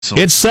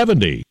Castle. It's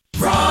 70.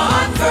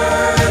 Ron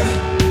Verb.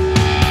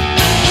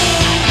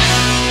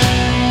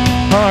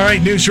 All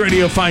right, News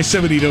Radio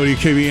 570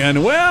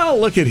 WKBN. Well,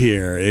 look at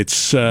here.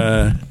 It's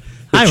Hi,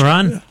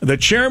 Ron. The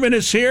chairman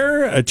is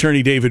here.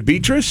 Attorney David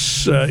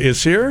Beatrice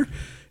is here.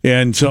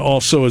 And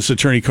also is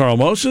Attorney Carl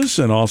Moses,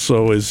 and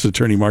also is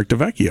Attorney Mark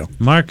DeVecchio.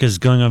 Mark is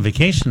going on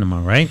vacation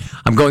tomorrow, right?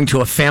 I'm going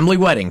to a family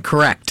wedding,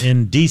 correct.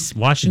 In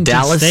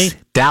Washington State?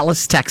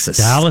 Dallas, Texas.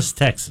 Dallas,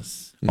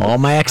 Texas. All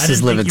my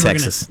exes live in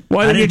Texas.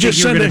 Why I didn't you didn't think just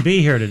you were send going it? to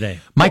be here today.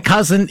 My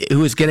cousin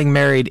who is getting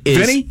married is...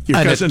 Vinny?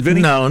 Your cousin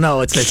Vinny?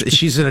 No.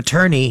 She's an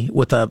attorney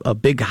with a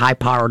big,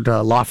 high-powered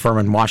law firm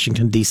in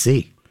Washington,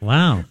 D.C.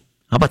 Wow.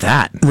 How about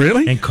that?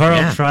 Really? And Carl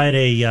Yeah. tried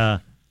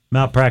a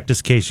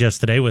malpractice case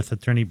yesterday with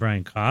Attorney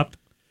Brian Kopp.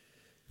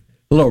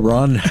 Hello,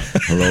 Ron.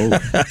 Hello.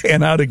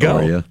 And how'd it go? How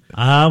are you?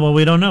 Well,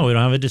 we don't know. We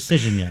don't have a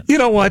decision yet. You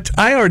know what?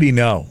 I already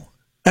know.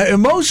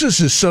 Moses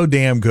is so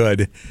damn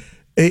good.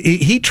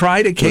 He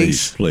tried a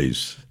case.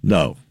 Please.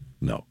 No.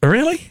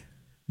 Really?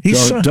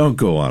 Don't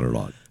go on and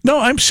on. No,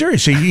 I'm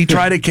serious. He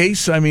tried a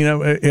case. I mean,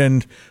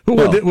 and who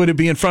would it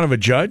be in front of a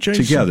judge?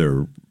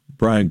 Together,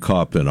 Brian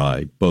Kopp and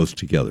I, both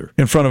together.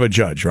 In front of a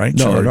judge, right?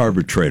 No, an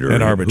arbitrator.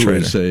 An arbitrator. Who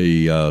is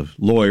a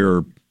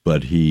lawyer,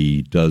 but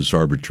he does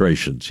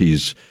arbitrations.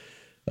 He's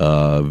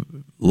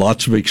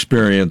lots of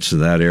experience in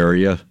that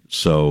area,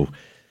 so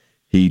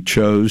he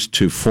chose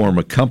to form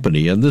a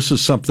company, and this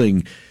is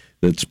something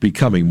that's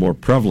becoming more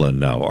prevalent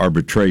now,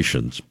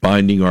 arbitrations,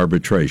 binding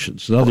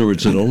arbitrations. In other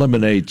words, it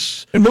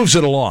eliminates... It moves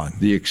it along.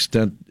 The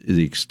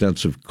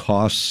extensive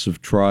costs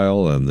of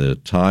trial and the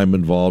time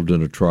involved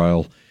in a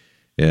trial.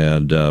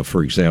 And,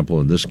 for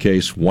example, in this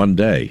case, 1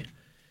 day,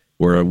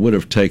 where it would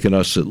have taken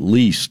us at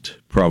least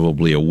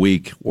probably a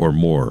week or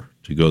more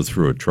to go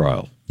through a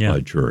trial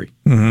by jury.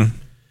 Mm-hmm.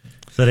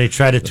 So they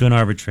tried it to an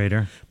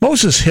arbitrator.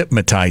 Moses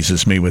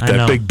hypnotizes me with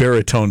that big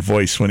baritone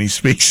voice when he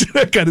speaks.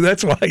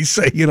 That's why I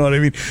say, you know what I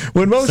mean?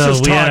 When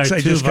Moses talks, I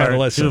just kind of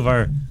listen. Two of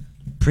our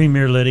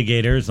premier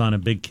litigators on a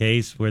big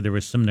case where there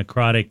was some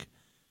necrotic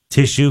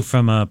tissue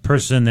from a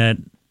person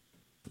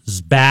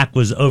that's back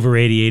was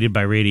over-radiated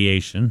by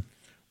radiation.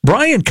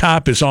 Brian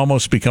Kopp has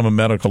almost become a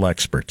medical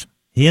expert.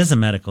 He is a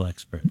medical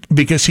expert.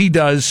 Because he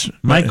does...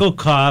 Brian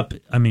Kopp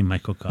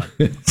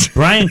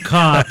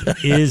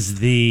is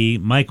the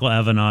Michael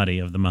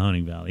Avenatti of the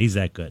Mahoning Valley. He's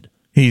that good.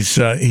 He's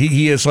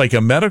he is like a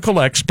medical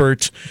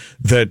expert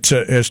that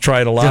has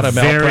tried a lot of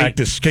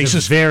malpractice cases.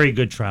 He's a very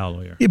good trial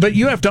lawyer. Yeah, but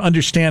you have to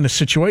understand the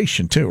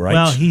situation too, right?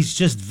 Well, he's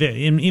just...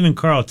 and even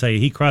Carl will tell you,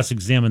 he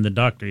cross-examined the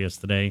doctor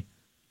yesterday.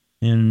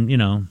 And,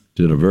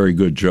 did a very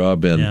good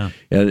job.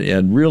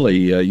 And really,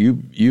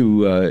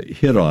 you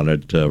hit on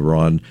it,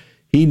 Ron.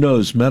 He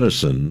knows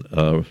medicine.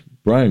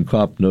 Brian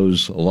Kopp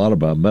knows a lot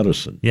about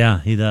medicine. Yeah,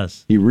 he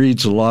does. He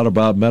reads a lot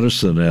about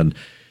medicine, and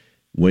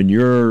when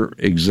you're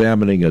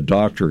examining a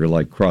doctor,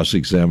 like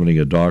cross-examining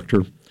a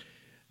doctor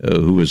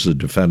who is the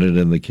defendant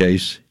in the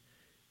case,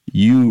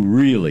 you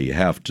really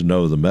have to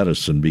know the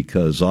medicine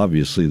because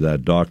obviously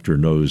that doctor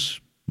knows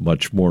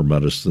much more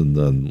medicine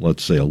than,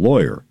 let's say, a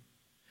lawyer.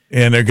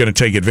 And they're going to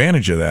take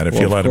advantage of that if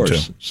you let them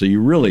to. So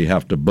you really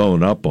have to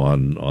bone up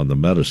on the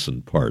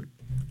medicine part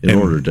in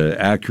order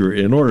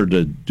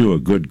to do a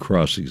good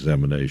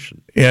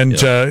cross-examination. And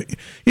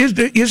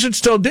is it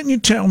still? Didn't you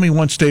tell me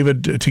once,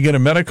 David, to get a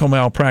medical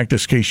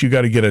malpractice case, you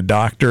got to get a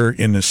doctor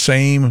in the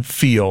same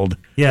field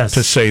to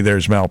say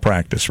there's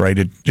malpractice, right?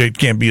 It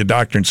can't be a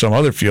doctor in some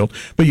other field,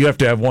 but you have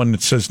to have one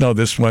that says no,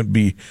 this won't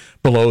be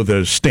below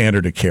the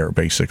standard of care,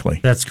 basically.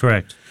 That's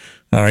correct.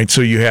 All right,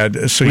 so we had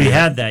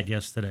that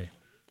yesterday.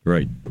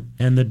 Right.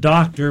 And the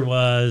doctor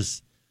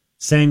was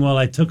saying, well,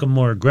 I took a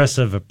more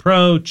aggressive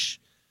approach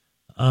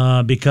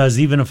because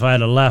even if I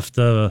had left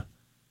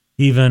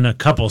even a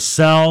couple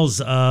cells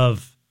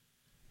of,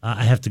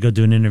 I have to go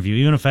do an interview.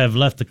 Even if I have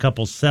left a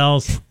couple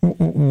cells.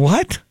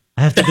 What?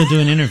 I have to go do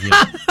an interview.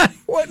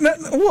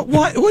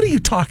 What are you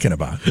talking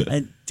about?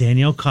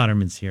 Danielle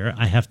Cotterman's here.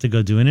 I have to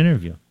go do an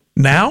interview.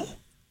 Now?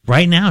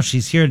 Right now.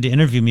 She's here to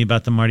interview me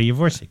about the Marty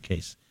Yavorsek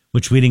case,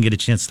 which we didn't get a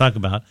chance to talk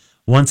about.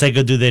 Once I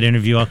go do that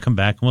interview, I'll come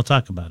back and we'll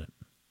talk about it.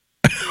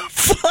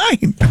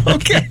 Fine.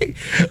 Okay.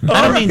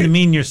 I don't mean to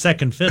mean you're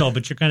second fiddle,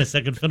 but you're kind of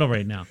second fiddle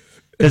right now.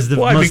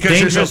 Why?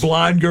 Because there's a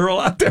blonde girl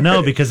out there?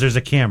 No, because there's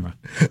a camera.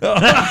 And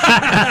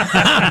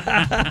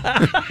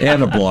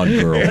a blonde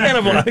girl. And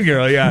a blonde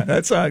girl, yeah.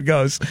 That's how it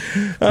goes.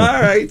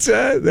 All right.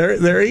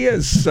 There he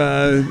is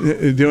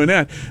doing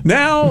that.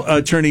 Now,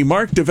 Attorney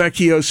Mark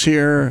DeVecchio's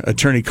here.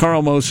 Attorney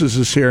Carl Moses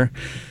is here.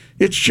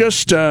 It's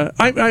just,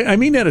 I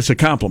mean that as a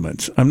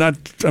compliment. I'm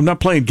not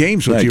playing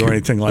games with you or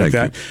anything like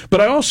that.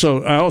 But I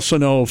also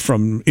know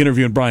from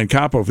interviewing Brian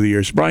Kopp over the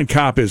years, Brian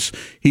Kopp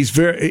he's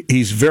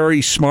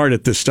very smart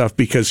at this stuff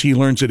because he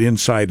learns it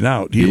inside and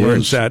out. He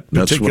learns that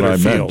particular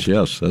field. Meant.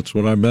 Yes, that's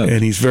what I meant.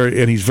 And he's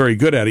very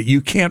good at it.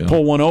 You can't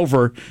pull one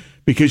over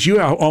because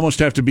you almost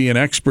have to be an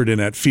expert in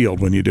that field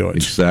when you do it.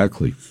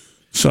 Exactly.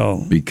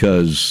 So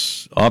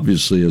because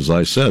obviously, as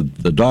I said,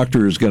 the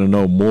doctor is going to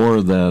know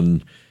more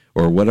than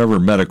or whatever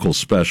medical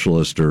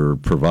specialist or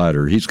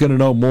provider. He's going to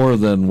know more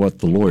than what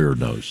the lawyer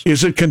knows.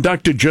 Is it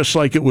conducted just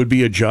like it would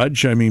be a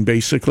judge? I mean,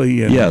 basically?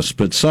 Yes,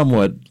 but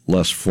somewhat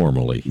less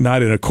formally.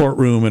 Not in a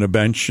courtroom and a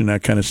bench and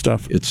that kind of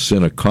stuff? It's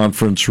in a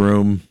conference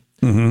room,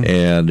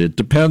 and it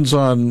depends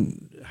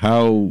on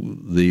how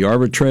the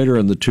arbitrator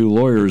and the two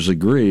lawyers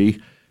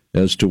agree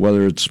as to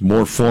whether it's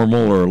more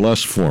formal or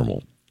less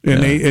formal.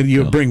 And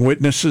you bring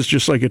witnesses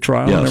just like a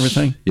trial and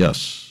everything?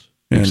 Yes,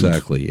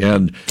 exactly.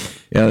 And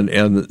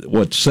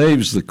what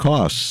saves the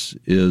costs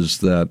is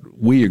that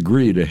we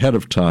agreed ahead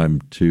of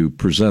time to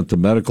present the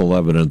medical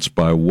evidence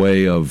by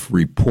way of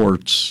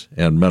reports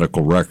and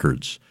medical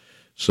records.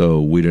 So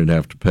we didn't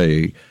have to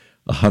pay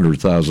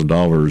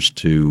 $100,000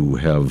 to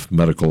have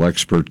medical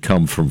expert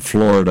come from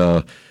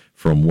Florida,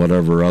 from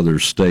whatever other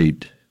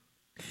state.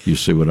 You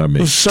see what I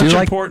mean? It's such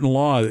important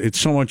law. It's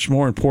so much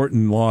more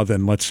important law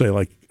than, let's say,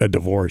 like a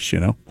divorce,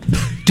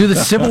 Do the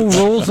civil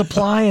rules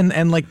apply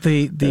and like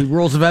the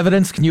rules of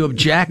evidence? Can you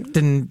object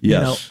and,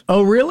 Yes.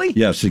 Oh, really?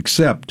 Yes,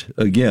 except,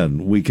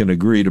 again, we can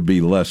agree to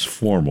be less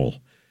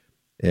formal.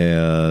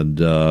 And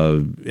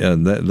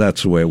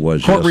that's the way it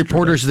was Court yesterday.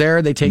 reporters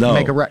there, they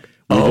make a record.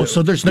 Oh,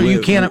 so there's no, you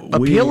can't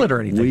appeal it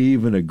or anything. We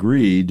even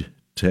agreed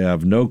to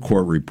have no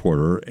court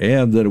reporter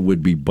and that it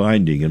would be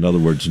binding. In other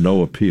words,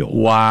 no appeal.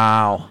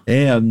 Wow.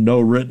 And no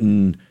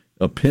written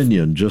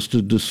opinion, just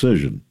a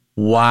decision.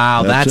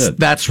 Wow, That's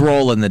that's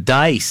rolling the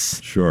dice.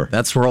 Sure.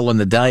 That's rolling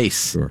the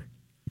dice. Sure.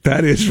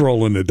 That is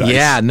rolling the dice.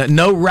 Yeah,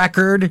 no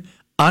record,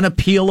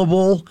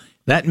 unappealable.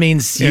 That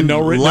means you no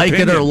written like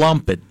opinion. it or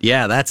lump it.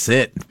 Yeah, that's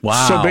it.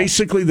 Wow. So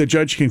basically, the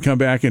judge can come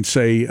back and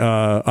say,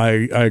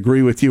 I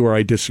agree with you or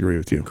I disagree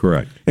with you.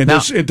 Correct. And Now-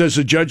 does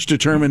the judge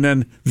determine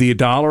then the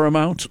dollar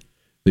amount?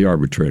 The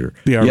arbitrator.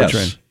 The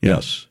arbitrator.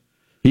 Yes.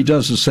 He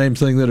does the same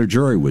thing that a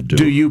jury would do.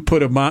 Do you put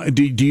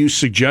do you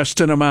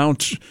suggest an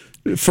amount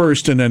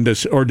first, and then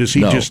does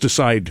he No. just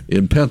decide?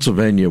 In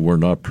Pennsylvania, we're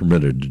not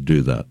permitted to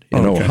do that.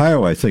 In Okay.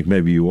 Ohio, I think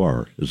maybe you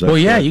are. Is that well,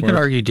 yeah, correct, you can Mark?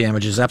 argue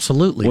damages,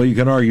 absolutely. Well, you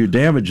can argue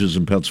damages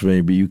in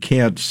Pennsylvania, but you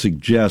can't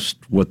suggest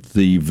what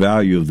the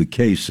value of the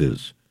case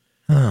is.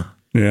 Yeah.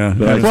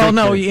 But I well, think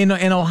no,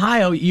 that- in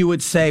Ohio, you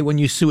would say when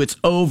you sue, it's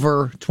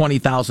over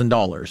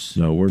 $20,000.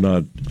 No, we're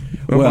not.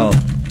 Well,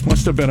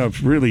 must have been a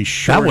really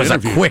short That was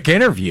interview. a quick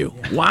interview.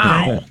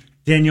 Wow.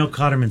 Daniel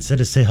Cotterman said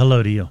to say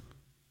hello to you.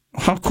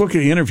 How quick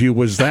an interview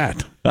was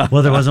that?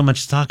 Well, there wasn't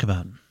much to talk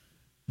about.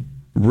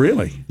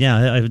 Really?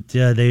 Yeah,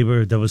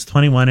 there was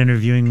 21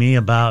 interviewing me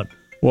about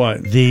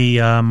What? the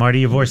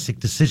Marty Yavorsik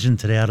decision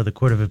today out of the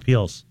Court of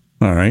Appeals.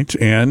 All right.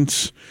 And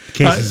The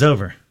case is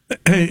over.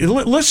 hey,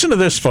 listen to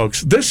this,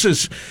 folks. This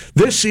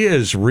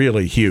is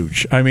really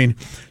huge. I mean,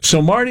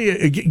 so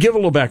Marty, give a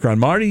little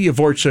background. Marty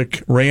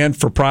Yavorsik ran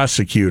for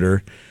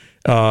prosecutor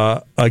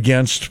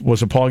against,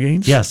 was it Paul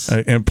Gaines? Yes.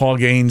 And Paul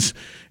Gaines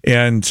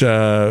and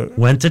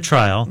Went to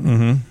trial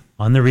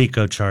on the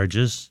RICO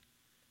charges.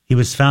 He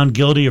was found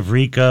guilty of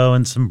RICO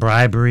and some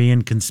bribery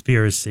and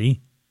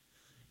conspiracy.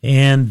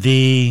 And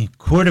the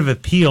Court of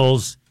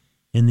Appeals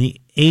in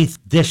the 8th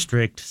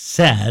District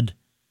said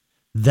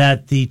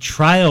that the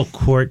trial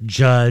court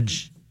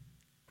judge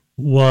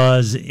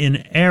was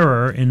in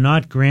error in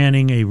not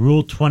granting a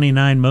Rule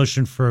 29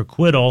 motion for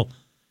acquittal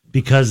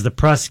because the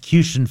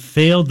prosecution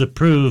failed to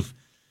prove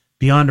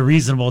beyond a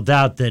reasonable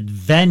doubt that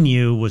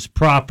venue was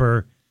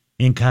proper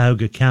in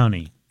Cuyahoga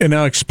County. and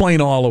now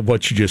explain all of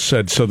what you just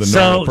said so the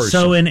normal person.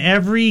 So in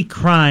every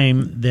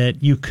crime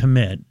that you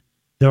commit,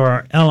 there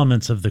are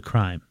elements of the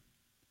crime.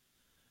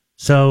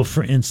 So,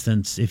 for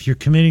instance, if you're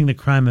committing the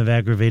crime of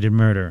aggravated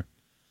murder,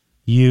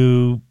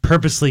 you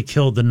purposely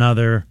killed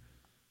another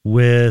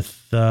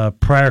with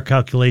prior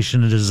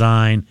calculation and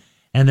design,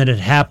 and that it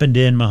happened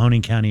in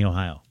Mahoning County,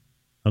 Ohio.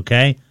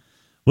 Okay?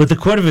 What the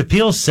Court of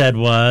Appeals said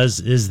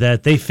is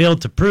that they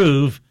failed to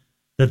prove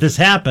that this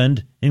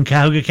happened in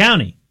Cuyahoga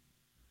County.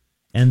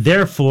 And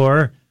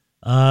therefore,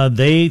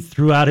 they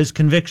threw out his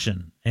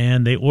conviction,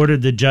 and they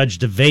ordered the judge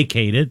to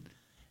vacate it.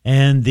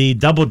 And the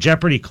double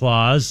jeopardy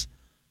clause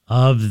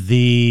of the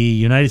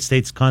United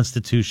States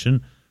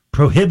Constitution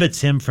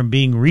prohibits him from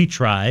being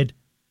retried.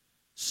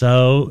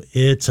 So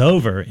it's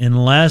over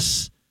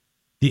unless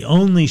the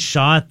only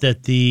shot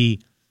that the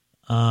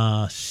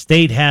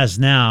state has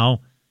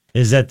now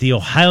is that the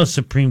Ohio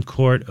Supreme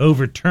Court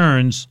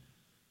overturns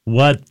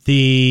what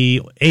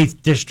the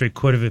 8th District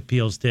Court of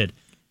Appeals did.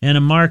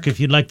 And Mark, if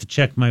you'd like to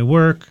check my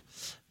work,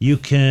 you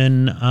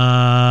can.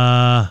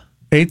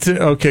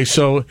 Okay,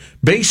 so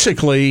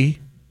basically,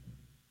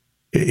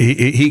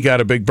 he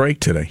got a big break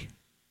today.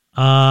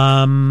 He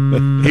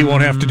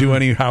won't have to do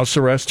any house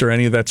arrest or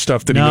any of that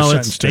stuff that he was No, it's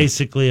sentenced to.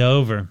 basically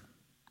over.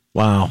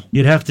 Wow.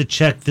 You'd have to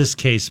check this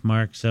case,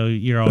 Mark. So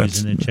you're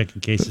always in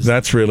checking cases.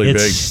 That's really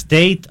it's big.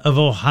 State of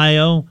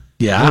Ohio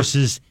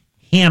versus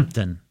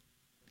Hampton.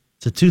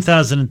 It's a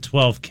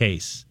 2012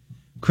 case.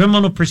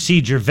 Criminal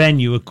procedure,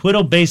 venue,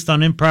 acquittal based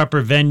on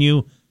improper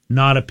venue,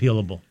 not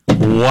appealable.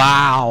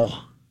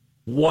 Wow.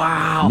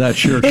 Wow.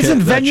 That's your, Isn't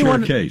that's venue your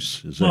on-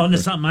 case. Is that Well, and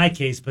it's correct? not my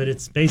case, but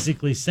it's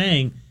basically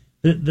saying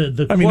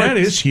the I mean, court- that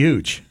is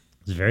huge.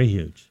 It's very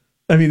huge.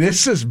 I mean,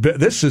 this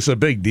is a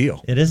big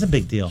deal. It is a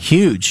big deal.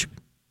 Huge.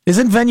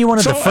 Isn't venue one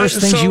of the first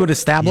things you would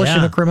establish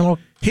in a criminal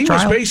He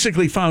trial? was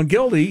basically found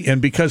guilty,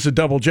 and because of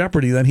double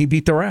jeopardy, then he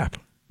beat the rap.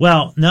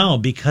 Well, no,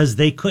 because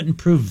they couldn't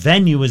prove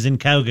venue was in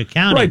Cuyahoga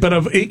County. Right, but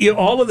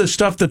all of the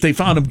stuff that they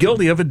found him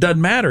guilty of, it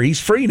doesn't matter. He's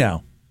free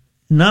now.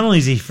 Not only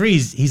is he free,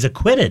 he's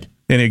acquitted.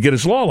 And he'll get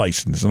his law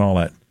license and all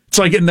that. It's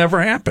like it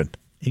never happened.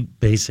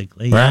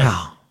 Basically.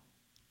 Wow.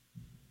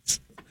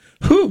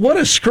 What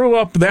a screw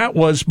up that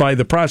was by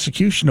the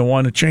prosecution to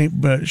want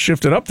to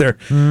shift it up there.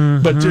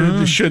 Mm-hmm. But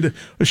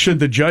should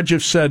the judge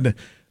have said,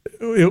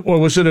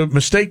 was it a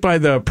mistake by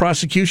the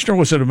prosecution or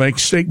was it a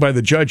mistake by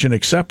the judge in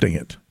accepting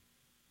it?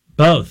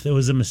 Both. It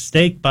was a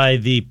mistake by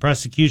the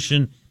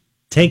prosecution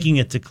taking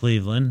it to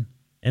Cleveland,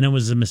 and it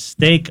was a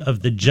mistake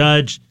of the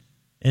judge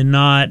in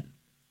not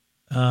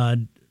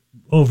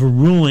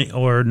overruling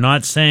or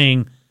not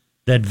saying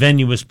that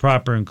venue was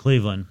proper in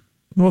Cleveland.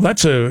 Well,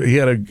 he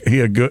had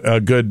a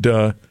good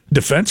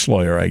defense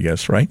lawyer, I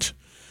guess, right?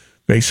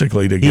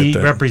 Basically, to get he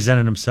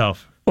represented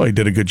himself. Well, he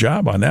did a good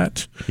job on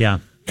that. Yeah,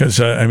 because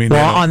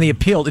on the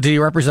appeal, did he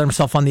represent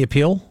himself on the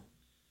appeal?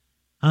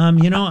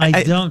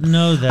 I don't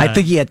know that. I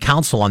think he had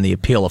counsel on the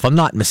appeal, if I'm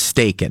not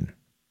mistaken.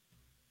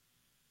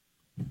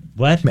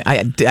 What?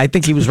 I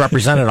think he was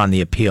represented on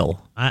the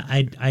appeal.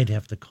 I'd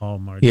have to call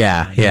Marty.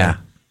 Yeah.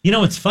 You know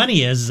what's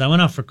funny is I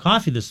went out for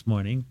coffee this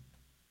morning.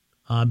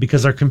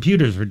 Because our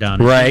computers were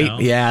down.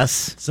 Right,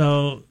 yes.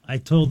 So I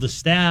told the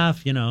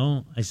staff,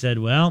 I said,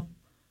 well,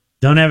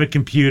 don't have a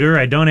computer.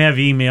 I don't have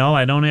email.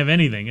 I don't have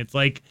anything.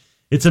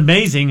 It's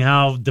amazing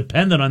how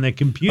dependent on the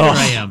computer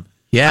I am.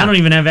 Yeah. I don't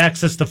even have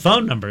access to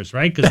phone numbers,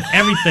 right? Because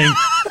everything,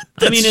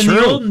 in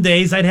the olden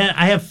days, I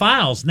have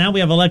files. Now we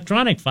have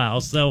electronic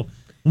files. So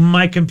when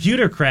my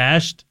computer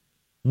crashed,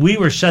 we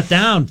were shut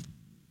down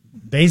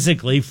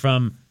basically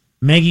from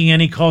making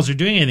any calls or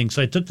doing anything.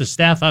 So I took the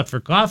staff out for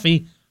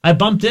coffee. I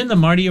bumped into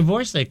Marty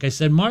Yavorsek. I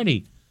said,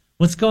 Marty,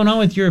 what's going on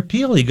with your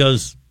appeal? He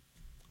goes,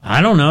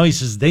 I don't know. He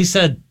says, they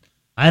said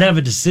I'd have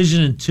a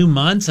decision in 2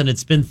 months, and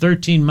it's been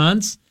 13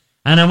 months.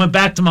 And I went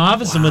back to my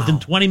office, and within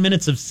 20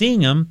 minutes of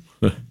seeing him,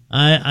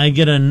 I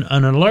get an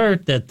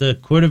alert that the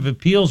Court of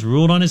Appeals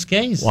ruled on his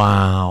case.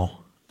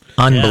 Wow.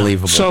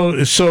 Unbelievable.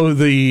 Yeah. So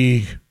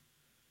the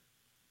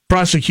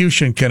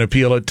prosecution can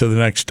appeal it to the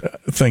next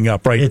thing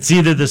up, right? It's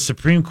either the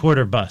Supreme Court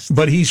or bust.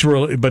 But he's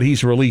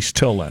released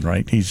till then,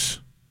 right?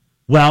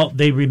 Well,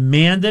 they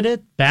remanded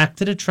it back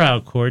to the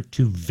trial court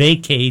to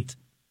vacate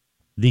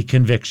the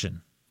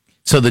conviction.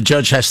 So the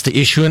judge has to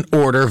issue an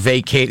order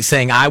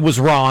saying I was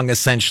wrong,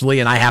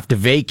 essentially, and I have to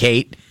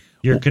vacate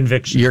your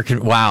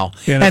conviction. Wow.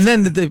 And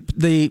then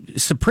the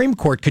Supreme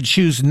Court could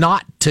choose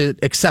not to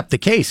accept the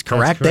case,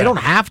 correct? They don't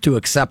have to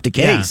accept the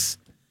case.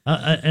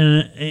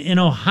 Yeah. In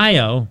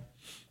Ohio,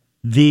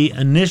 the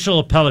initial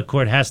appellate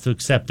court has to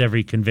accept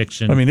every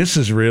conviction. I mean, this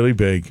is really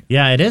big.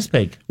 Yeah, it is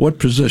big. What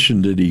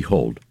position did he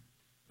hold?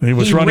 He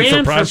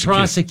ran for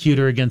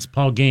prosecutor against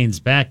Paul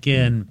Gaines back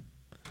in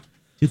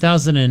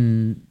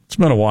 2000. It's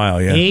been a while,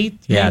 yeah.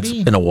 Yeah, it's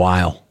been a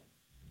while.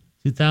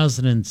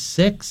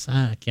 2006,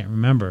 I can't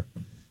remember.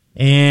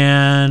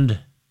 And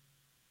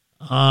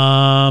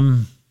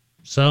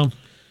so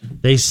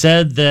they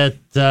said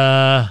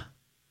that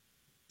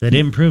they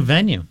didn't prove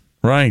venue.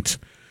 Right.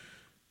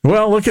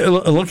 Well,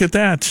 look at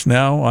that.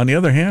 Now, on the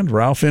other hand,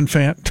 Ralph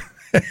Infant.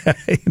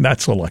 Not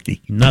so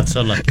lucky. Not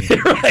so lucky.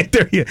 Right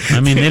there.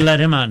 They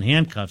let him out in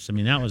handcuffs.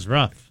 That was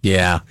rough.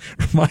 Yeah.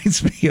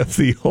 Reminds me of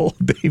the old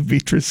Dave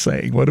Beatrice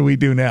saying, what do we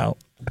do now?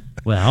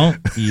 Well,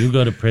 you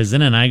go to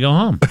prison and I go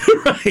home.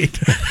 Right.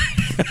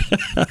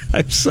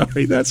 I'm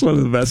sorry. That's one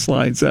of the best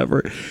lines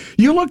ever.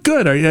 You look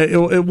good.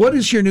 What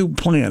is your new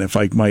plan, if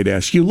I might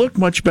ask? You look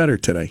much better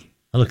today.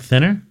 I look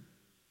thinner?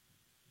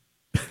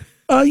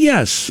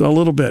 Yes, a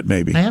little bit,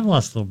 maybe. I have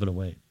lost a little bit of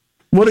weight.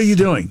 What are you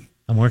doing?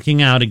 I'm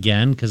working out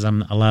again because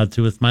I'm allowed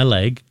to with my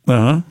leg.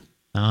 Uh-huh.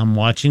 I'm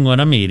watching what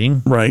I'm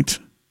eating. Right.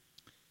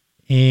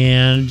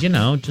 And,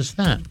 just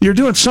that. You're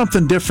doing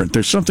something different.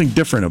 There's something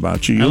different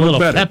about you. You look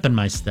better. A little pep in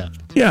my step.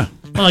 Yeah.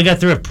 Well, I got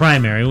through a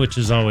primary, which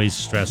is always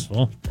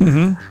stressful.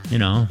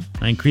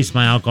 Mm-hmm. I increased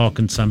my alcohol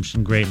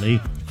consumption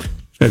greatly.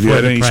 Have you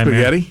had any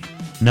spaghetti?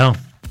 No.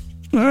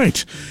 All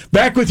right.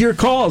 Back with your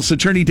calls.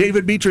 Attorney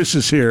David Beatrice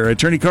is here.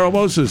 Attorney Carl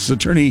Moses.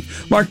 Attorney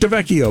Mark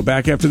DeVecchio.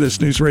 Back after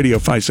this. News Radio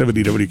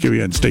 570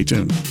 WQEN. Stay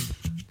tuned.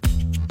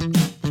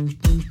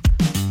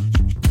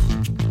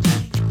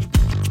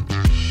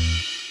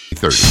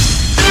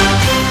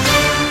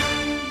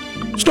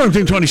 Storm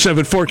Team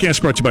 27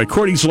 forecast brought to you by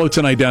Cordy's. Low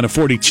tonight down to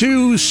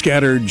 42.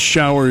 Scattered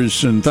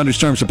showers and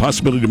thunderstorms. A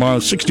possibility tomorrow.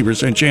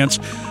 60% chance.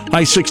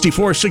 High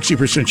 64.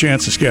 60%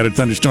 chance of scattered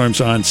thunderstorms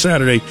on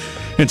Saturday.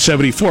 And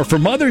 74. For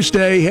Mother's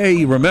Day,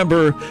 hey,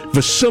 remember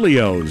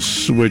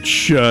Vasilios,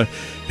 which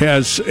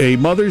has a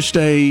Mother's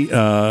Day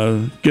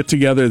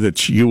get-together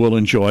that you will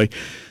enjoy.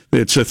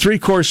 It's a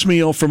 3-course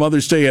meal for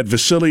Mother's Day at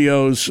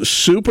Vasilios.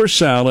 Super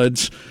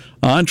salads.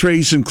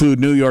 Entrees include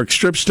New York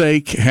strip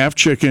steak, half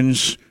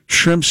chickens,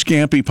 shrimp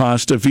scampi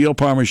pasta, veal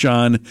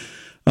parmesan,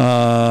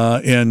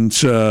 and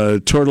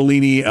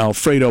tortellini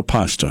Alfredo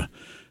pasta.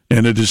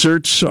 And the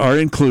desserts are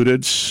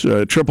included,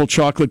 triple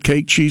chocolate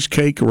cake,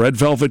 cheesecake, red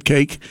velvet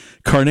cake,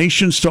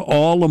 carnations to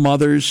all the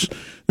mothers.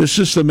 This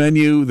is the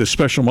menu, the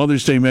special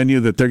Mother's Day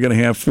menu that they're going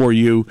to have for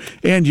you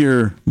and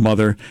your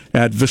mother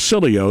at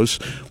Vasilio's,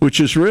 which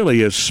is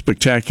really a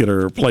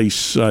spectacular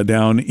place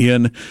down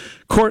in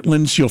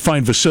Cortland's. You'll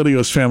find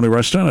Vasilio's Family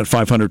Restaurant at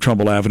 500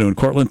 Trumbull Avenue in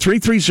Cortland,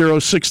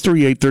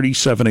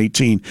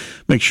 330-638-3718.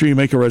 Make sure you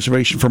make a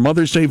reservation for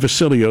Mother's Day.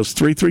 Vasilio's,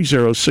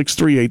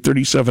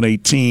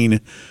 330-638-3718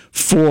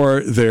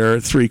 for their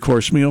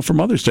 3-course meal for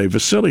Mother's Day.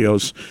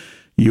 Vasilio's,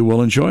 you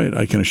will enjoy it.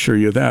 I can assure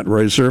you that.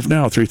 Reserve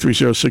now,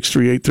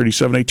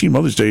 330-638-3718.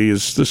 Mother's Day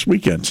is this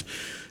weekend.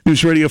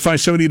 News Radio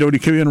 570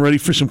 WKBN, ready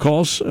for some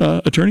calls,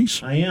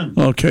 attorneys? I am.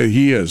 Okay,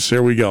 he is.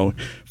 Here we go.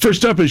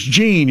 First up is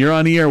Gene. You're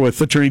on the air with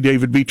Attorney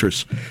David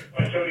Beatrice.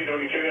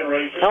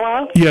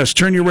 Hello? Yes,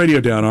 turn your radio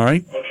down, all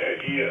right?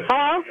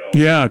 Hello?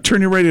 Yeah,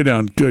 turn your radio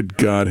down. Good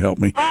God, help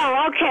me.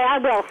 Oh, okay, I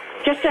will.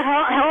 Just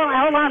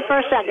hold on for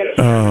a second.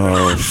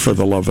 Oh, for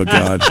the love of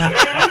God.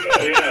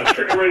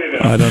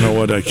 I don't know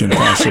what I can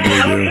possibly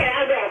do.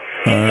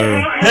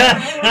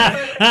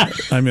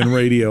 I'm in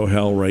radio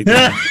hell right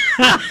now.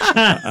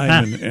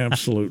 I'm in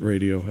absolute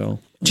radio hell.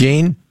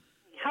 Gene?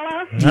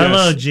 Hello?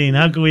 Hello, Gene.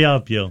 How can we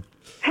help you?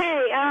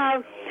 Hey,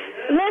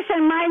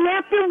 listen, my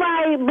nephew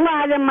by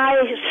blood and my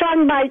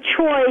son by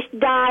choice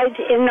died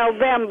in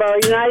November.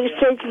 United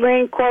States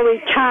Marine Corps,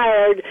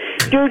 retired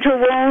due to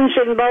wounds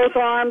in both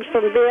arms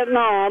from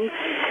Vietnam.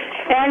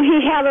 And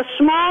he had a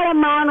small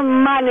amount of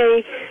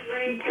money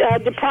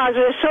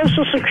deposited.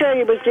 Social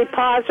Security was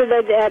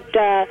deposited at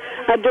a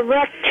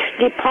direct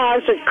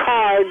deposit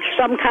card,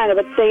 some kind of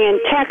a thing in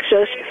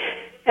Texas.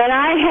 And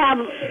I have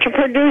to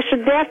produce a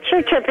death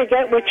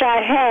certificate, which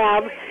I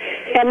have,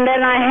 and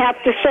then I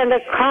have to send a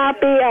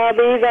copy of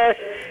either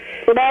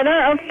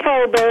letter of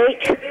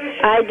probate,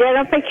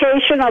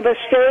 identification of a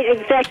state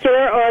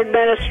executor or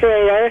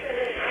administrator,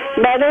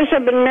 letters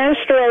of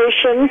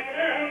administration,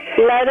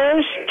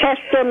 letters,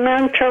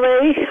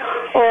 testamentary,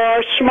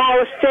 or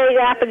small estate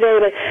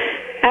affidavit.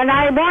 And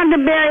I wanted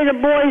to bury the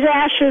boy's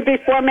ashes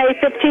before May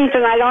 15th,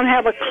 and I don't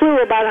have a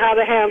clue about how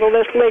to handle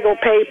this legal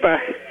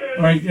paper.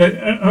 All right.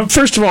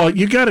 First of all,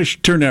 you got to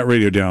turn that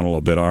radio down a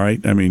little bit, all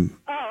right? I mean...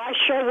 Oh, I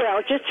sure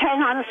will. Just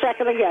hang on a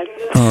second again.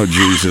 Oh,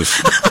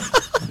 Jesus.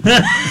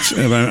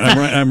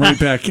 I'm right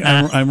back.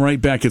 I'm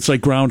right back. It's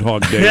like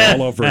Groundhog Day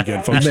all over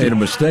again, folks. You made a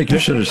mistake. You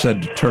should have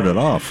said to turn it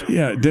off.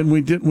 Yeah, didn't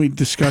we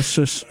discuss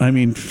this? I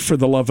mean, for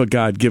the love of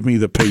God, give me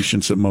the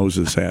patience that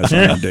Moses has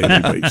on a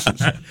daily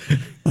basis.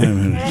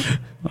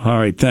 All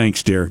right,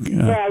 thanks, dear.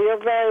 Yeah,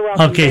 you're very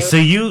welcome. Okay, Dave. so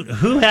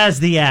who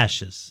has the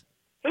ashes?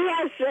 He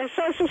has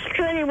Social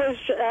Security was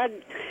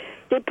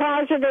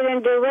deposited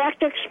in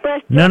direct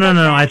express. No.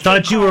 I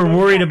thought you were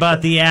worried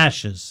about the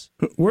ashes.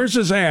 Where's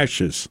his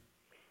ashes?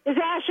 His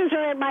ashes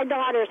are at my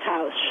daughter's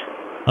house.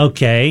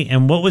 Okay,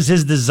 and what was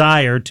his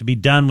desire to be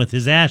done with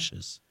his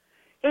ashes?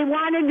 He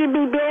wanted to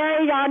be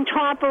buried on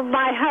top of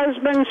my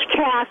husband's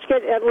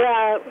casket at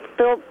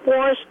the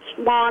Forest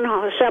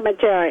Lawn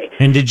Cemetery.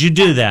 And did you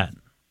do that?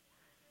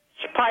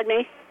 Pardon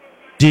me?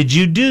 Did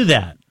you do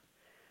that?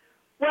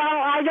 Well,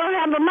 I don't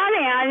have the money.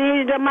 I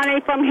needed the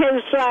money from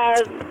his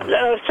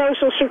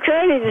Social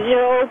Security to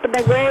open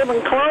the grave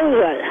and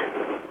close it.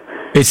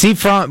 Is he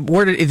from,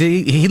 where did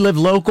he live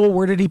local?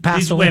 Where did he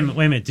pass away? Wait a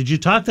minute. Did you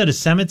talk to the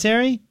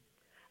cemetery?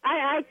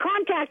 I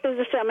contacted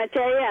the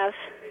cemetery, yes.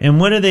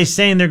 And what are they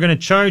saying they're going to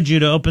charge you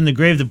to open the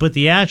grave to put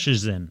the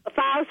ashes in?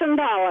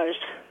 $1,000.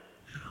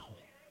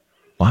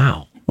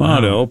 Wow. Wow,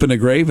 to open the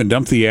grave and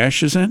dump the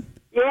ashes in?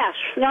 Yes.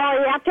 No,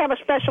 you have to have a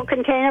special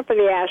container for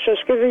the ashes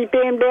because he's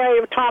being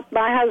buried atop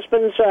my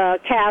husband's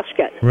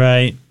casket.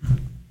 Right.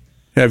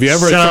 Have you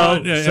ever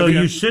thought... So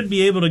you should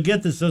be able to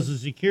get the Social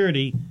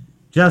Security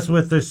just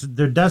with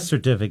their death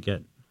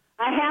certificate.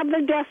 I have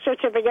the death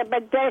certificate,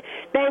 but they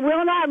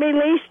will not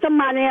release the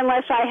money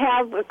unless I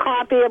have a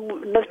copy of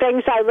the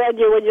things I read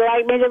you. Would you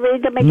like me to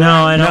read them again?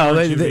 No, I don't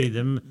want you to read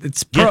them.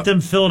 Get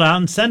them filled out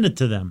and send it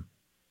to them.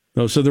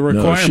 Those are the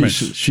requirements.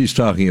 No, she's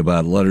talking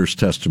about letters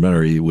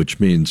testamentary,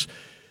 which means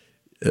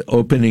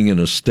opening an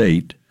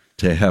estate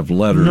to have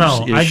letters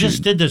No, issued. I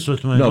just did this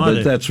with my mother. No,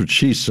 but that's what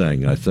she's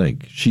saying, I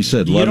think. She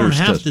said you letters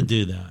don't have to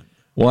do that.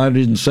 Well, I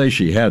didn't say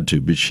she had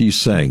to, but she's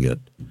saying it.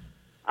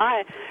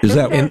 Is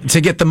that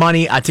to get the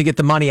money out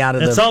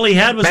of That's all he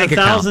had was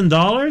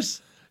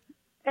 $1,000?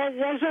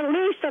 There's at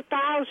least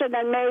 1,000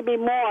 and maybe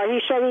more. He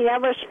said he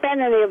never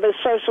spent any of his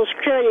Social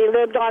Security. He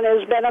lived on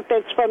his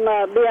benefits from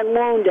being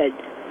wounded.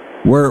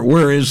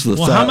 Where is the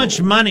how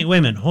much money? Wait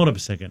a minute. Hold up a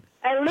second.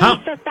 At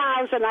least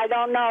 1,000. I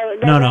don't know.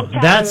 No.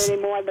 That's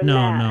any more than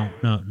that.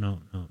 No.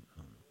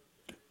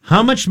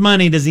 How much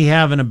money does he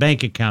have in a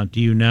bank account?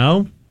 Do you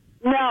know?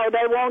 No,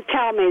 they won't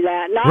tell me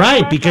that. Not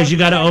right, because you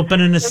got to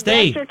open an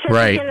estate.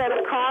 Right. And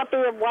a copy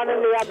of one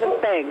of the other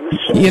things.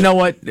 You know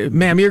what,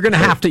 ma'am? You're gonna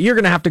have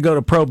to go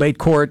to probate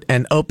court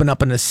and open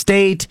up an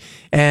estate,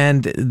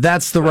 and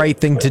that's the right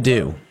thing to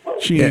do.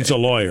 She needs a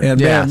lawyer. And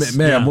yes.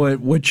 ma'am,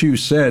 what you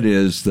said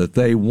is that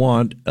they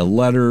want a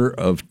letter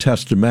of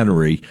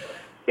testamentary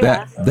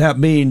That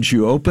means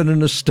you open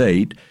an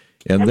estate,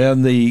 and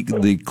then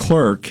the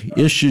clerk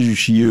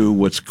issues you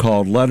what's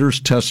called letters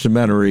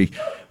testamentary,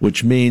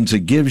 which means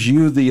it gives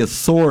you the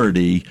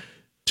authority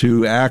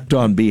to act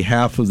on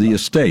behalf of the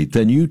estate.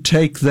 Then you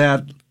take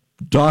that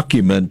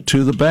document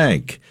to the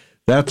bank.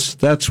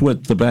 That's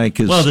what the bank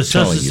is telling you. Well, the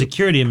Social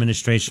Security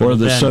Administration or will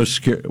the then Social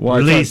Security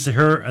release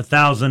her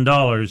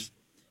 $1,000,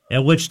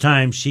 at which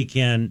time she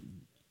can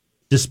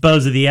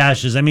dispose of the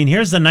ashes. I mean,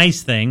 here's the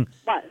nice thing,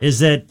 is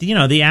that,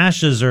 the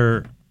ashes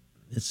are,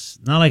 it's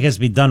not like it has to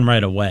be done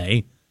right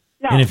away.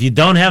 No. And if you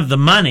don't have the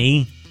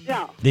money,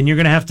 then you're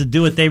going to have to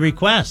do what they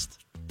request.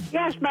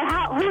 Yes, but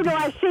who do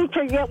I see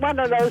to get one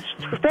of those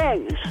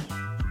things?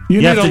 You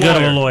have to go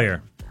to a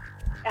lawyer.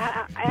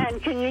 And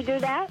can you do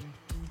that?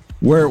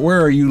 Where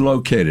are you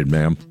located,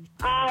 ma'am?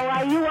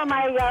 You were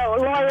my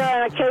lawyer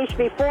in a case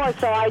before,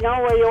 so I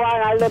know where you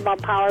are, and I live on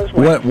Powers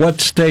Way.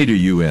 What state are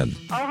you in?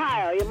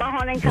 Ohio. You're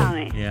Mahoning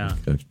County. Yeah.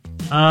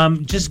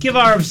 Okay. Just give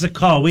ours a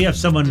call. We have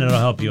someone that'll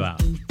help you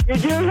out. You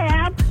do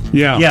have?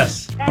 Yeah.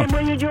 Yes. And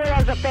will you do it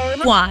as a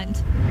favor?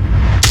 Wand.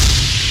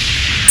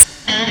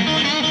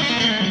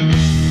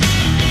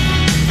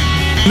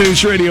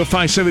 News Radio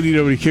 570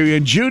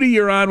 WQAM. Judy,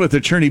 you're on with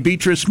attorney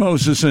Beatrice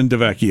Moses and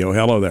DeVecchio.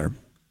 Hello there.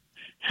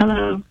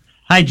 Hello.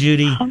 Hi,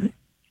 Judy.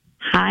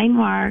 Hi,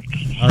 Mark.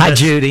 Hi,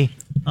 Judy.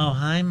 Oh,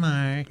 hi,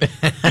 Mark.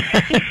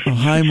 Oh,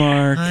 hi,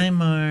 Mark. Hi,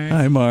 Mark.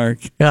 Hi, Mark.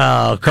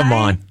 Oh, come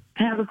on.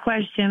 I have a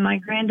question. My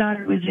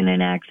granddaughter was in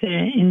an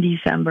accident in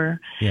December.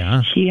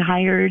 Yeah. She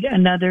hired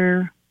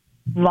another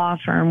law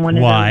firm, one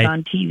of Why? those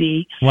on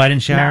TV. Why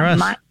didn't she hire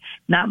us?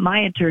 Not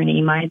my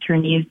attorney. My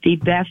attorney is the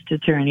best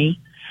attorney.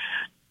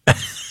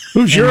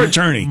 Who's your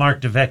attorney?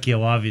 Mark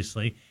DeVecchio,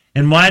 obviously.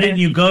 And why didn't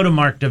you go to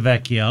Mark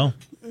DeVecchio?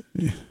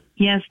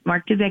 Yes,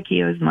 Mark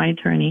DeVecchio is my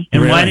attorney.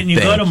 And why Really? didn't you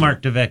go to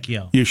Mark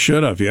DeVecchio? You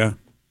should have, yeah.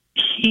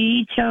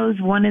 She chose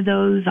one of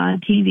those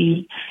on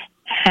TV,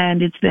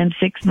 and it's been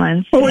 6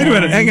 months. Oh, wait a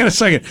minute. and- Hang on a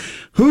second.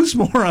 Who's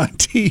more on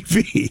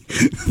TV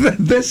than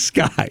this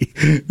guy?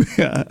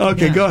 Yeah.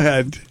 Okay, go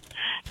ahead.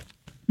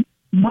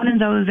 One of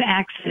those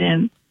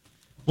accidents.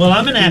 Well,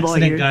 I'm an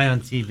accident Lawyers. guy on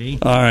TV.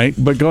 All right,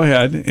 but go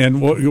ahead.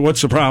 And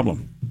what's the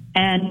problem?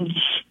 And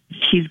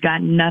she's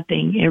got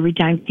nothing. Every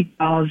time she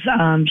calls,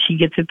 she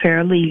gets a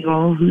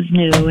paralegal who's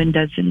new and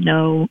doesn't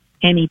know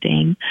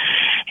anything.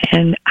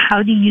 And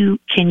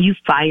can you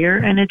fire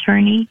an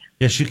attorney?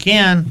 Yes, you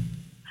can.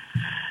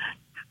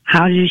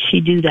 How does she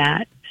do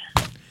that?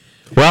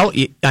 Well,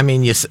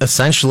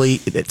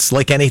 essentially, it's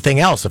like anything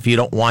else. If you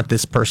don't want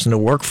this person to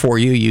work for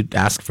you, you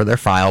ask for their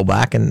file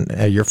back and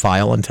your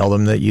file and tell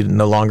them that you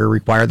no longer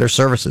require their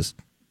services.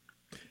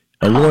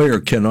 A lawyer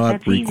cannot.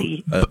 That's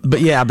easy.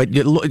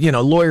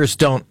 Lawyers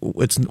don't.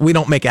 We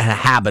don't make a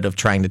habit of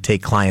trying to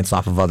take clients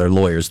off of other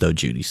lawyers, though,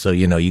 Judy. So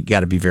you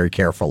got to be very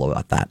careful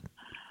about that.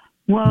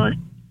 Well,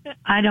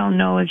 I don't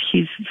know if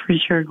she's for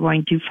sure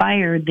going to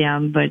fire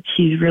them, but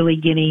she's really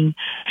getting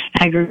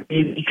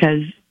aggravated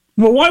because.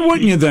 Well, why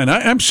wouldn't you then?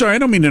 I'm sorry, I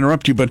don't mean to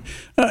interrupt you, but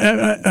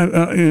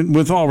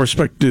with all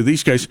respect to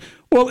these guys,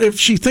 well, if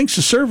she thinks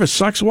the service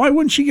sucks, why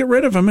wouldn't she get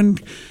rid of him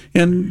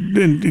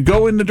and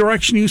go in the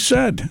direction you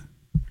said?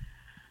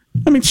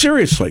 I mean,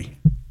 seriously.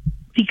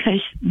 Because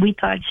we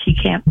thought she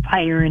can't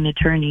fire an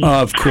attorney.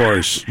 Of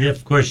course. Yeah,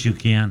 of course you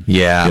can.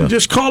 Yeah.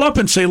 Just call up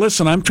and say,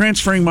 listen, I'm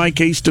transferring my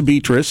case to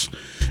Beatrice,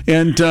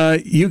 and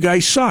you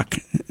guys suck.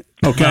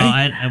 Okay? No,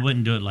 I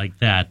wouldn't do it like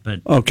that,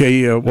 but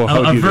Okay, well,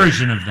 how a do you do it?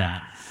 version of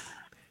that.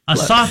 A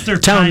softer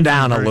Tone kind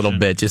down a version. little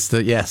bit,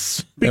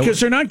 yes. Because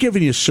they're not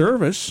giving you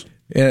service.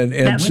 And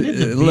When did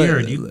the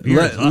beard? Your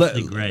beard's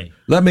awfully gray.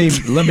 let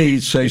me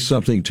say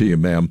something to you,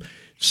 ma'am.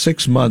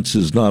 6 months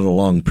is not a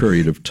long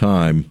period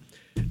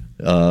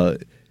yeah,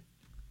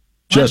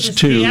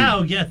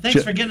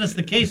 thanks for getting us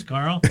the case,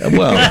 Carl.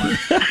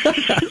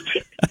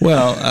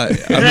 Well, I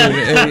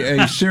mean,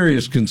 a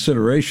serious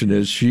consideration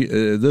is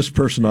this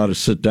person ought to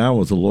sit down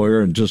with a lawyer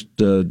and just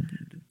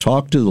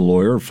talk to the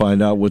lawyer,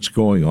 find out what's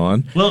going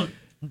on. Well,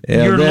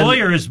 And your then-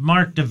 lawyer is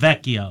Mark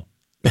DeVecchio.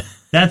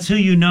 That's who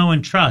you know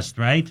and trust,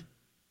 right?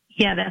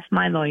 Yeah, that's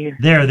my lawyer.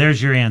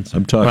 There's your answer.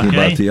 I'm talking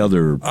Okay? about the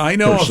other I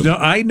know person.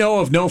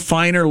 of no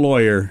finer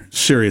lawyer,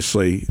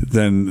 seriously,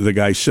 than the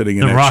guy sitting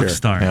in The that rock chair.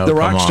 star. Oh, The come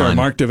rock star, on.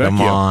 Mark DeVecchio.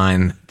 Come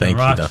on. Thank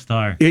The rock you.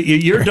 star.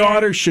 Your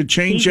daughter should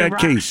change He's a that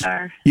rock case.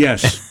 star.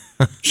 Yes,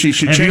 she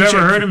should Have change you ever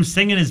that- heard him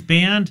sing in his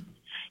band?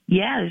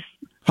 Yes,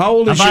 How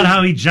old is About your,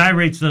 how he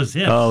gyrates those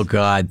hips. Oh,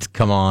 God.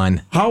 Come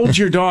on. How old's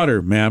your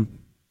daughter, ma'am?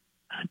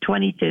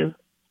 22.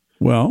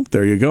 Well,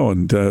 there you go.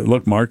 And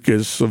look, Mark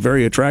is a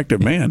very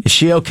attractive man. Is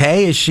she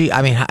okay? Is she,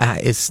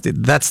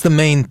 that's the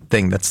main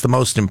thing. That's the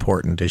most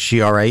important. Is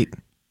she all right?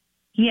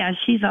 Yeah,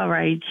 she's all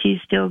right. She's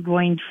still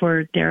going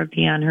for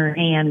therapy on her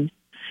hand.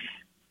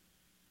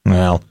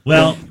 Well,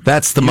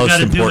 that's the you most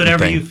gotta important do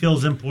whatever thing. you feel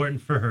is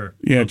important for her.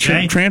 Yeah,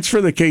 okay?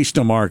 transfer the case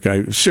to Mark.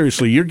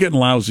 Seriously, you're getting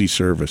lousy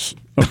service.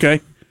 Okay.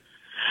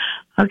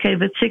 Okay,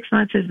 but 6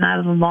 months is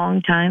not a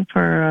long time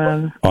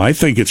for. I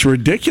think it's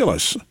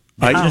ridiculous.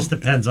 It just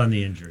depends on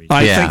the injury.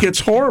 I Yeah. think it's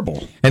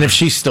horrible. And if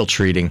she's still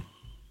treating.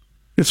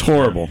 It's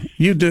horrible.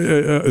 You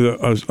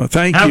do.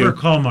 Thank Have you. her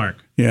call Mark.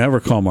 Yeah, have her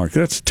call Mark.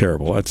 That's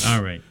terrible. That's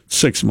All right.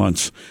 6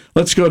 months.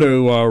 Let's go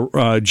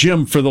to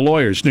Jim for the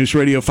lawyers. News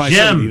Radio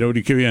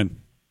 570. WQN.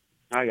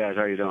 Hi, guys.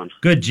 How you doing?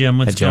 Good, Jim.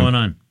 What's going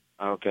on?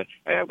 Okay.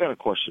 Hey, I've got a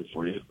question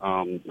for you.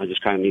 I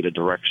just kind of need a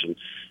direction.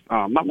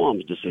 My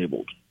mom's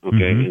disabled,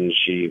 okay, and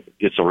she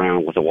gets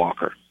around with a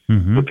walker.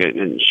 Okay,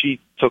 and she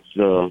took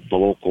the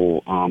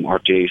local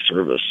RTA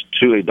service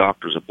to a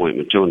doctor's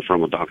appointment, to and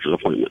from a doctor's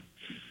appointment.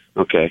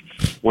 Okay.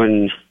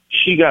 When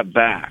she got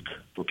back,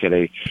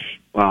 okay,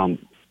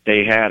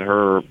 they had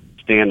her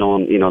stand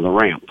on, the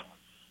ramp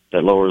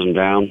that lowers them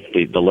down,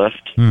 the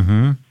lift.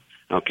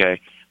 Okay.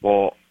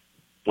 Well,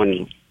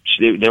 when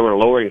they were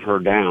lowering her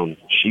down,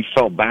 she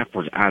fell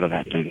backwards out of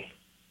that thing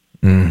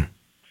and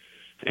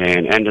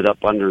ended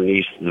up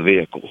underneath the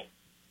vehicle.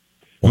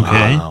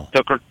 Okay.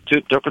 Took her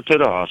to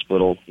the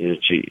hospital.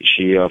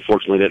 She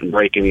fortunately didn't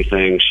break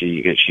anything.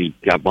 She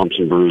got bumps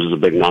and bruises, a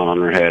big knot on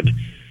her head.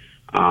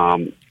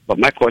 But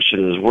my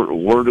question is,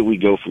 where do we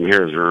go from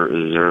here? Is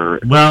there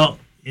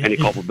any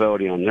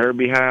culpability on their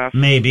behalf?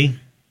 Maybe.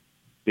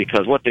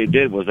 Because what they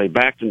did was they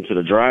backed into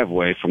the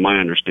driveway, from my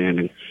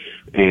understanding,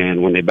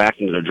 and when they backed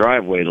into the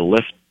driveway, the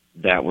lift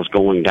that was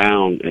going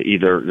down,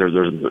 either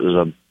there's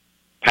a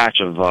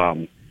patch of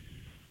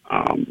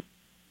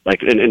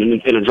like in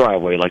a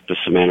driveway, like the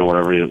cement or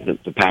whatever,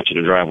 the patch in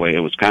the driveway, it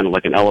was kind of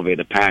like an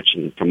elevated patch,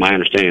 and from my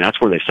understanding,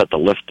 that's where they set the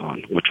lift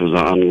on, which was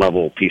an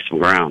unlevel piece of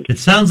ground. It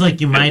sounds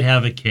like you might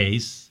have a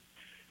case.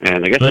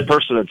 And I guess the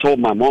person that told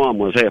my mom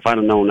was, hey, if I'd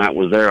have known that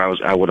was there,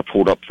 I would have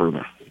pulled up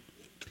further.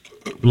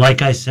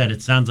 Like I said,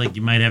 it sounds like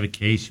you might have a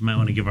case. You might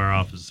want to give our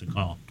office a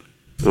call.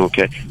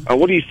 Okay.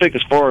 What do you think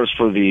as far as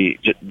for the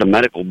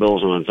medical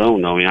bills on its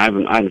own, though? I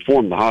mean, I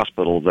informed the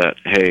hospital that,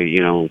 hey,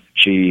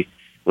 she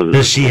was...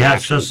 Does she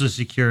have Social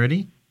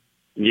Security?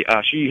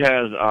 Yeah, she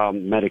has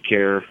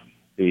Medicare.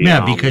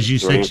 Because you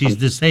said she's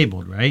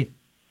disabled, right?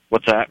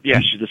 What's that? Yeah,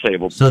 she's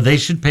disabled. So they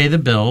should pay the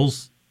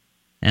bills,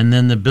 and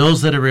then the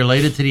bills that are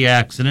related to the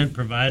accident,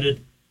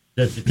 provided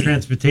that the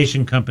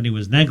transportation company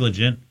was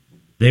negligent,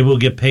 they will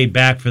get paid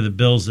back for the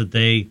bills that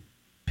they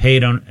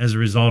paid on as a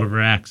result of her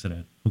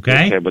accident.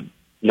 Okay? Okay, but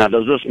now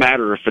does this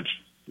matter if it's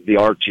the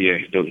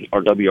RTA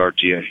or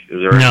WRTA? Is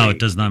there no, it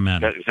does not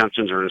matter.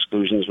 Exemptions or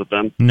exclusions with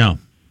them? No.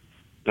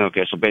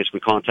 Okay, so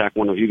basically contact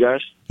one of you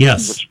guys?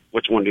 Yes.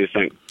 Which one do you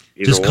think?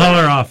 Just call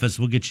our office.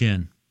 We'll get you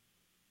in.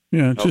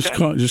 Yeah,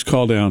 just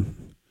call down.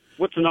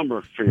 What's the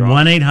number for your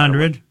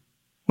 1-800.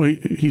 Well,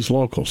 he's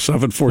local.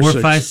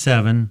 746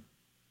 457-2889.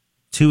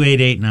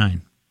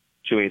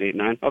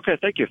 2889. Okay,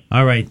 thank you.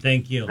 All right,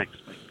 thank you. Thanks.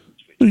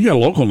 You got a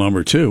local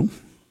number too.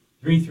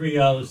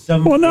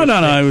 330-746. Well, no.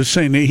 I was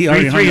saying he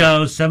already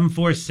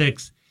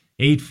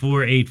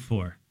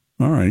 330-746-8484.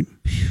 All right.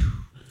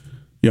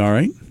 You all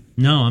right?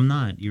 No, I'm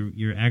not.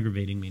 You're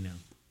aggravating me now.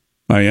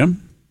 I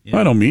am? Yeah.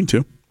 I don't mean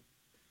to.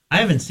 I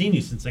haven't seen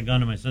you since I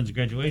gone to my son's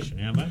graduation,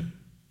 have I?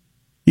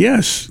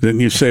 Yes. Didn't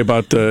you say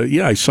about,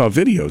 I saw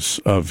videos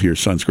of your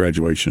son's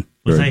graduation.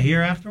 Was I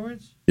here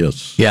afterwards?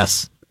 Yes.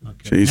 Yes.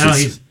 Okay. Jesus. Now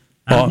he's,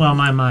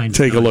 my mind.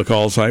 Take a look,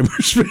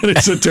 Alzheimer's.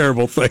 It's a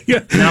terrible thing.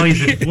 Now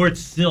he's at Fort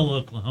Sill,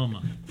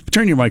 Oklahoma.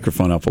 Turn your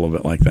microphone up a little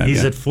bit like that.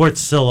 He's at Fort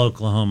Sill,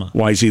 Oklahoma.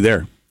 Why is he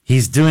there?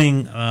 He's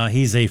doing,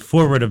 he's a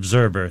forward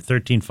observer,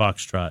 13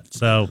 Foxtrot.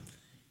 So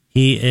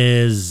he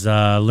is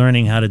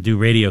learning how to do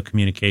radio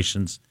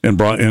communications. And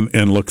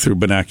look through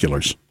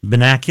binoculars.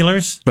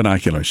 Binoculars?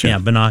 Binoculars, yeah. Yeah,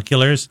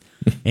 binoculars.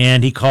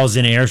 And he calls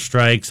in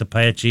airstrikes,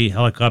 Apache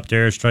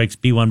helicopter airstrikes,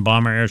 B-1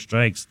 bomber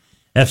airstrikes,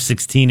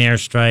 F-16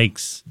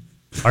 airstrikes,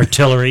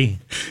 artillery.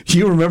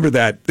 You remember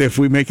that if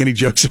we make any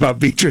jokes about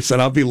Beatrice,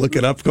 and I'll be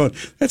looking up going,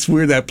 that's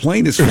weird, that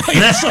plane is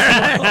flying so low.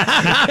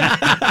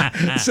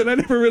 I said, I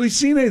never really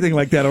seen anything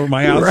like that over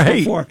my house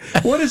before.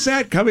 What is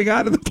that coming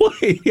out of the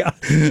plane? Yeah.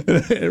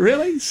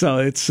 Really? So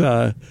it's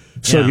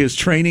his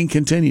training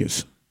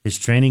continues. His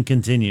training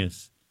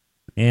continues.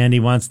 And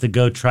he wants to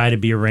go try to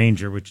be a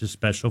ranger, which is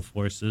special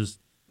forces.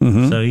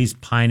 Mm-hmm. So he's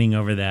pining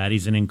over that.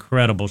 He's in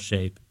incredible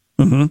shape.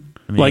 Mm-hmm.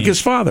 I mean, like his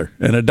father,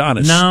 an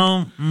Adonis.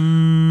 No,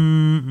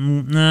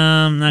 I'm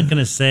not going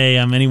to say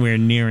I'm anywhere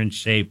near in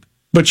shape.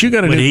 But you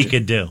got what he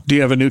could do. Do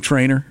you have a new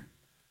trainer?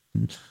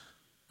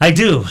 I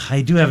do.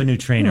 I do have a new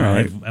trainer.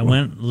 Right. I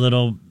went a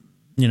little,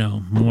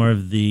 more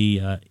of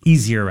the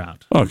easier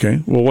route.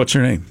 Okay. Well, what's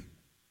her name?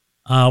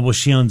 Well,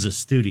 she owns a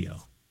studio,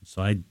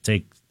 so I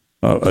take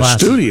a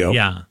studio.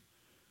 Yeah.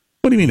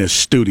 What do you mean a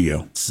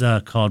studio? It's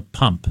called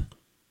Pump.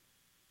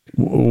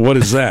 What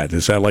is that?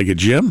 Is that like a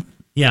gym?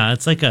 Yeah,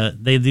 it's like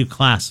they do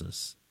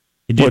classes.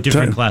 They do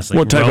different classes,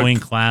 like rowing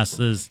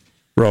classes.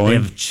 Rowing? They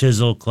have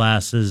chisel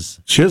classes.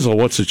 Chisel?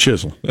 What's a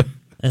chisel?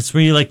 That's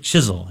where you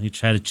chisel. You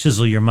try to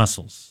chisel your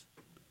muscles.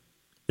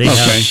 They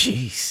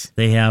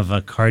have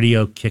a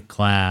cardio kick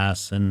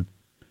class, and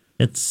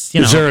it's,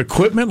 Is there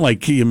equipment,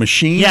 like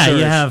machines?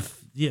 Yeah,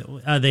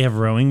 they have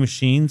rowing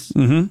machines.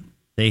 Mm-hmm.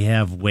 They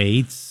have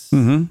weights,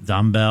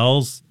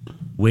 dumbbells,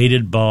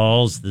 weighted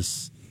balls.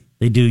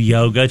 They do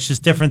yoga. It's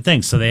just different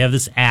things. So they have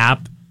this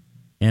app.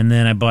 And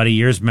then I bought a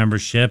year's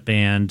membership,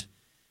 and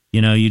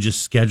you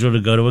just schedule to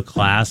go to a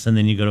class, and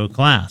then you go to a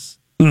class.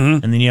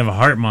 Mm-hmm. And then you have a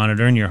heart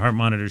monitor, and your heart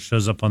monitor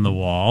shows up on the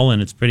wall,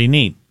 and it's pretty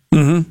neat.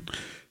 Mm-hmm.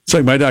 It's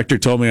like my doctor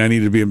told me I need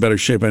to be in better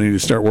shape. I need to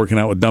start working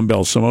out with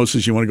dumbbells. So,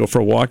 Moses, you want to go for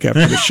a walk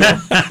after the show?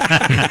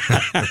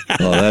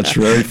 Oh, that's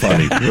very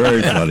funny.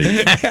 Very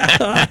funny.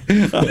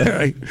 All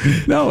right.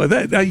 No,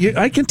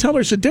 I can tell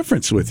there's a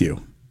difference with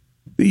you.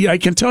 I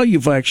can tell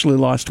you've actually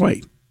lost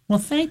weight. Well,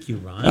 thank you,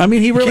 Ron. I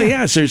mean, he really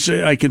has.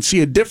 I can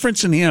see a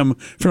difference in him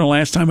from the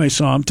last time I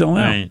saw him till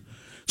now. Right.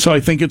 So I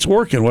think it's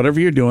working. Whatever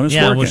you're doing is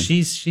working. Well,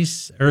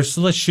 she's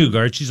Ursula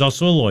Shugart. She's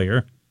also a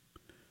lawyer.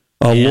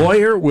 A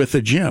lawyer with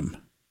a gym.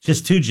 She has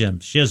 2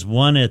 gyms. She has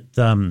one at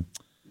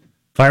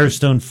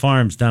Firestone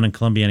Farms down in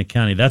Columbiana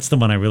County. That's the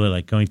one I really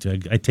like going to.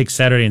 I take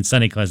Saturday and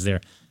Sunday class there.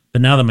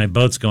 But now that my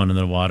boat's going in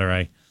the water,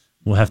 I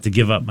will have to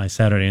give up my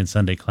Saturday and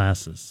Sunday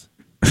classes.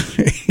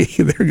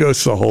 There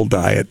goes the whole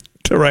diet.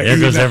 Right. There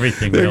goes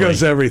everything. There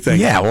goes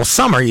everything. Yeah, well,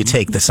 summer, you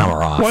take the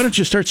summer off. Why don't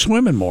you start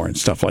swimming more and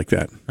stuff like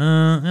that?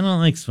 I don't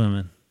like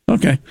swimming.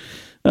 Okay.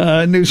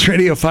 News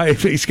Radio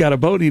 5, he's got a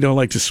boat. You don't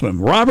like to swim.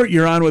 Robert,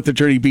 you're on with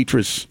Attorney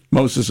Beatrice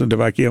Moses and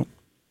DeVecchio.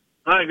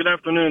 Hi, good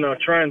afternoon. I'll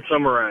try and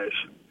summarize.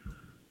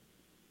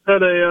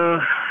 Had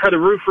a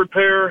roof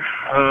repair.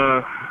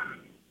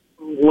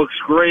 Looks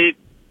great.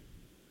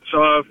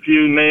 Saw a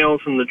few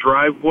nails in the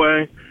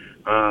driveway.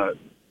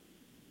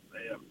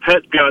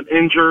 Pet got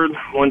injured.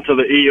 Went to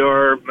the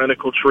ER,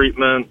 medical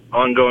treatment,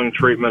 ongoing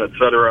treatment,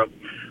 etc.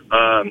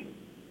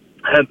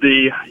 Had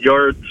the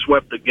yard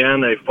swept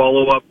again. A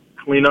follow-up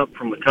cleanup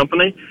from the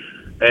company,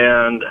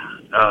 and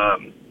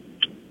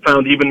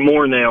found even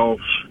more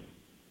nails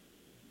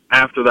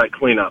after that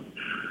cleanup.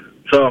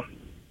 So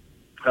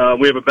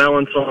we have a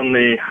balance on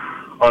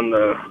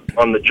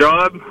the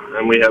job,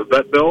 and we have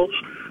vet bills,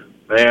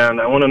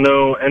 and I want to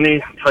know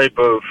any type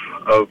of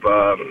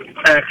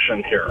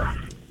action here.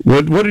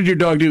 What did your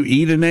dog do?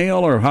 Eat a nail,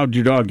 or how did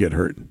your dog get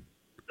hurt?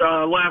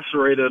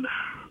 Lacerated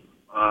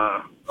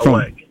a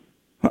leg.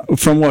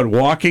 From what?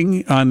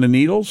 Walking on the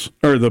needles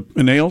or the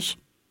nails?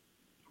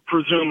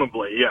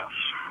 Presumably, yes.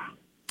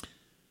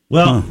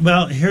 Well,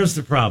 here's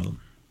the problem.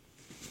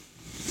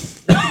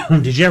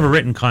 Did you have a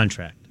written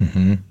contract?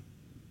 Mm-hmm.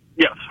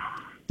 Yes.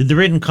 Did the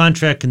written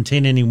contract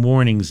contain any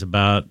warnings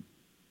about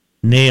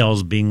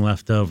nails being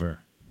left over?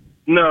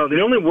 No,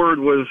 the only word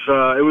was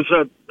it was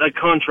a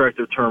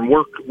contractor term,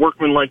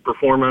 workmanlike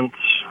performance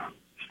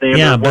standard.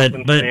 Yeah, but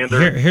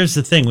standard. Here's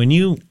the thing: when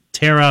you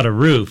tear out a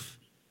roof,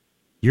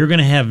 you're going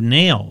to have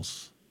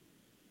nails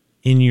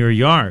in your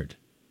yard,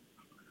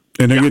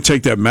 and they're going to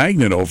take that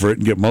magnet over it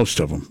and get most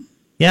of them.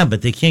 Yeah,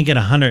 but they can't get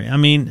 100. I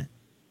mean,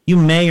 you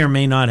may or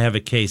may not have a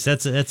case.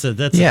 That's a it's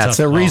tough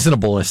a call.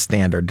 reasonableness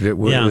standard.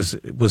 Was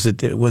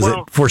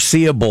it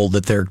foreseeable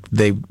that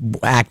they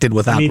acted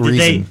without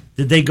reason?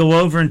 Did they go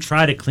over and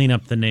try to clean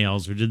up the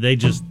nails, or did they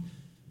just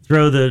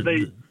throw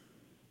the?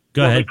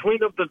 Go ahead.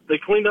 They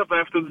cleaned up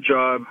after the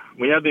job.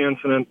 We had the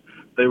incident.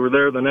 They were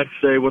there the next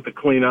day with the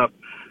cleanup,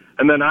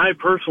 and then I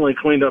personally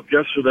cleaned up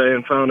yesterday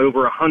and found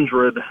over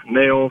 100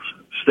 nails,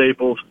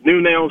 staples,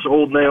 new nails,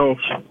 old nails,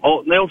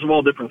 nails of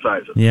all different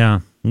sizes.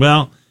 Yeah.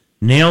 Well.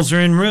 Nails are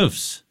in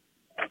roofs.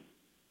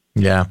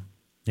 Yeah.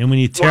 And when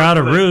you tear out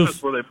a roof...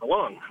 That's where they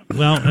belong.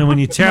 Well, and when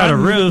you tear out a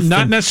roof...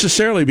 Not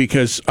necessarily,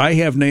 because I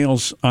have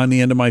nails on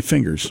the end of my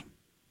fingers.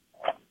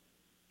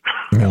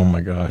 Oh, my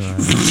gosh.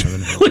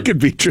 Look at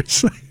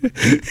Beatrice.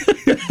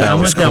 I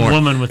want that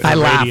woman with the I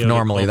radio laugh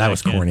normally. That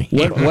was corny.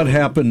 What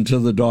happened to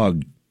the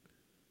dog?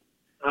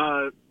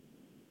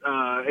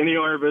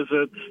 NER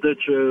visits,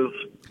 stitches...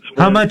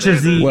 How much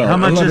is the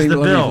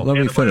bill? Let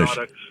me finish.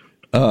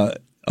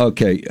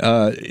 Okay,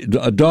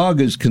 a dog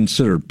is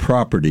considered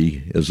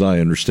property, as I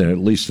understand it, at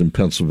least in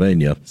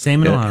Pennsylvania.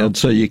 Same in Ohio. And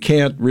so you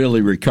can't really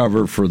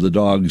recover for the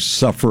dog's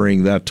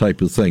suffering, that type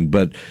of thing.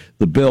 But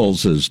the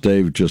bills, as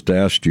Dave just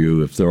asked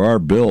you, if there are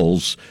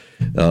bills,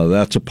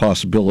 that's a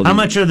possibility. How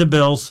much are the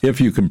bills?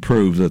 If you can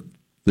prove that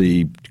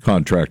the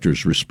contractor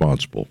is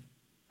responsible.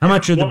 How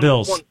much are the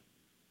bills?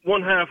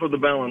 One half of the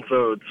balance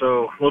owed,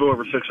 so a little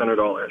over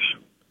 $600.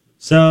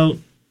 So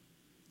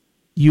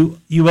you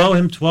owe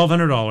him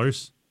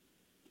 $1,200.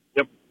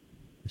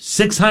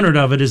 600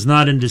 of it is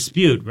not in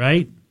dispute,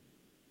 right?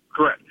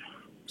 Correct.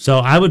 So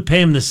I would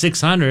pay him the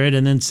 600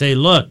 and then say,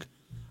 look,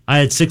 I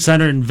had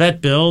 600 in vet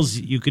bills.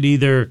 I could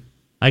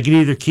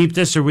either keep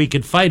this or we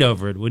could fight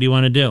over it. What do you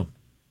want to do?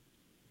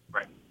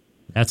 Right.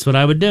 That's what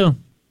I would do.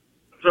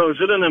 So is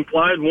it an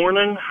implied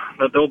warning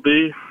that there'll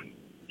be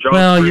jobs?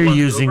 Well, you're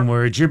using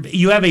words.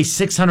 You have a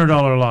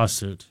 $600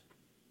 lawsuit.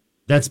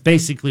 That's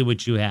basically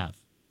what you have.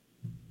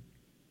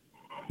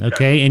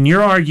 Okay? And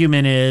your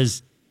argument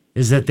is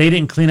that they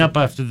didn't clean up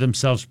after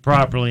themselves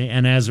properly,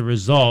 and as a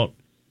result,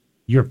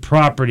 your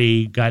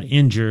property got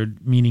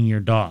injured, meaning your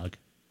dog.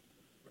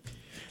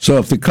 So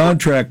if the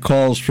contract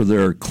calls for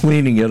their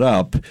cleaning it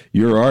up,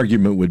 your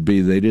argument would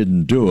be they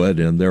didn't do it,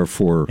 and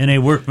therefore... In a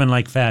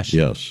workmanlike fashion.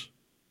 Yes,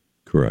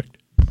 correct.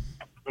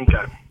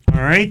 Okay.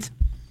 All right.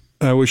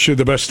 I wish you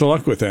the best of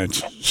luck with that.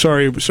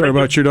 Sorry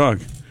about your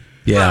dog.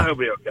 Yeah. He'll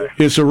be okay.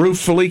 Is the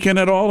roof leaking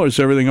at all, or is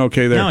everything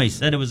okay there? No, he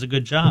said it was a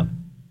good job.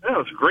 Yeah, it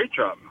was a great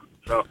job.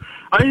 So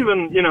I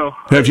even,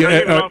 Have you-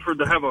 I even offered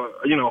to have a,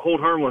 hold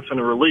harmless and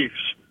a release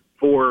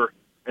for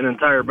an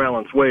entire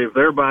balance waive,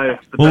 thereby.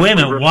 Well, wait a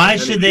minute. potentially Why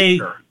risking should any they?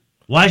 future.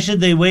 Why should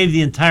they waive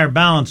the entire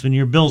balance when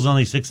your bill's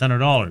only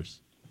 $600?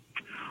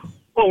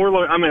 Well,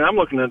 I'm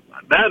looking at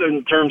that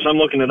in terms. I'm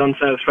looking at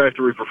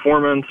unsatisfactory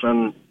performance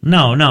and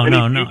No.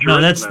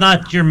 future That's estimate.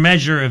 not your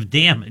measure of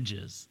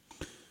damages.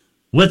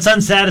 What's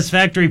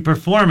unsatisfactory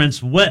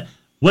performance? What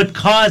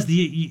caused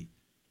the?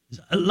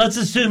 Let's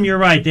assume you're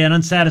right. They had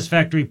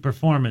unsatisfactory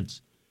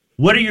performance.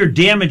 What are your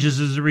damages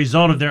as a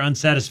result of their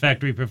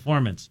unsatisfactory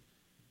performance?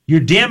 Your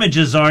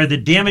damages are the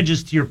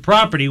damages to your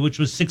property, which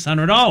was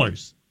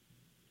 $600.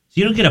 So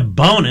you don't get a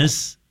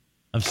bonus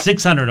of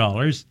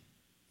 $600.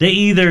 They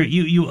either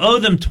you owe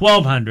them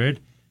 $1,200.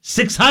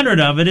 $600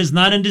 of it is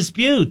not in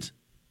dispute.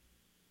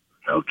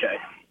 Okay.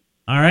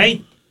 All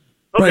right.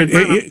 Okay.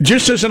 Right.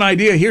 Just as an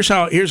idea, here's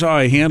how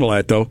I handle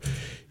that, though.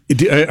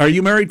 Are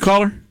you married,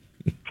 caller?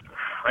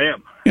 I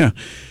am. Yeah.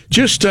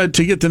 Just to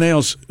get the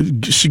nails,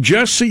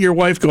 suggest that your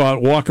wife go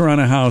out, walk around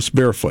a house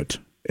barefoot,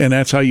 and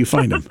that's how you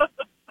find him.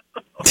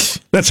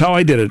 That's how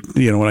I did it,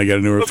 when I got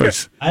a new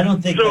face. I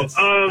don't think So, that's.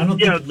 I don't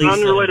think Lisa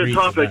unrelated agrees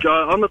with topic. that.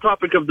 On the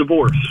topic of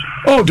divorce.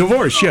 Oh,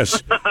 divorce,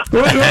 yes.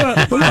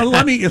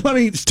 Let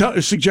me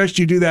suggest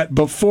you do that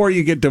before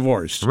you get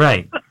divorced.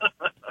 Right.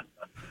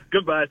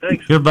 Goodbye.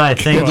 Thanks. Goodbye.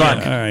 Thank All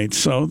you. right.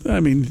 So, I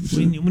mean,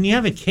 When you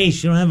have a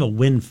case, you don't have a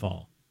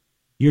windfall.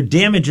 Your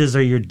damages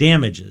are your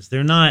damages.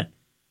 They're not.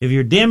 If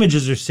your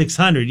damages are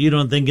 $600, you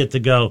don't then get to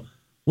go,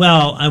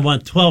 well, I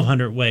want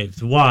 $1,200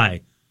 waived.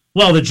 Why?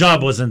 Well, the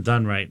job wasn't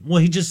done right. Well,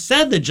 he just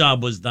said the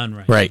job was done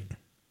right. Right.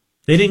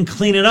 They didn't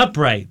clean it up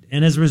right.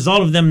 And as a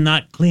result of them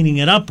not cleaning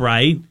it up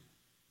right,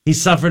 he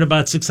suffered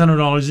about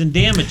 $600 in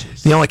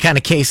damages. The only kind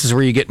of cases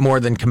where you get more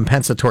than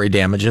compensatory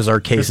damages are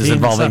cases pain and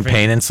involving suffering.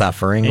 pain and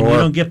suffering, And or you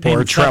don't get pain or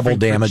and treble suffering for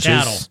damages.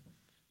 chattel,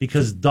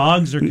 because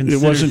dogs are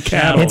considered wasn't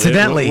cattle.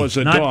 Incidentally, it was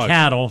a not dog.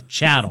 cattle,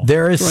 chattel.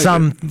 There's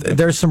some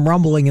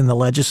rumbling in the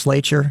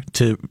legislature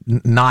to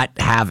not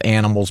have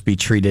animals be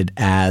treated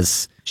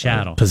as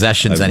Chattel.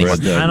 possessions I've anymore.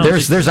 read that. I don't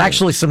think There's so.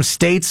 actually some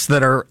states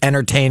that are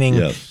entertaining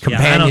Yes.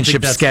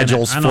 companionship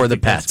schedules for the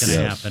That's pets. going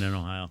to Yes. happen in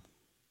Ohio.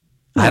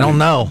 I don't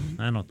know.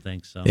 I don't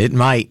think so. It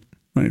might.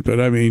 right, but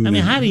I mean,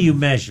 how do you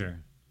measure?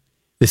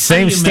 The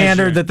same you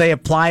standard measure? that they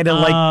apply to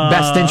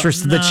best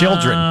interest of the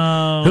children.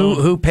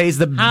 Who pays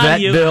the vet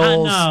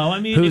bills? No, I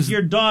mean, if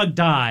your dog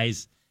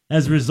dies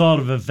as a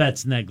result of a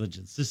vet's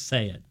negligence, just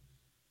say it.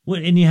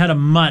 And you had a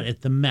mutt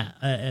at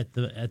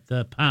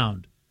the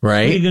pound.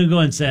 Right. Are you going to go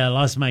and say, I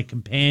lost my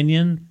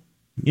companion?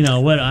 You know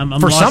what? I'm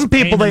For lost some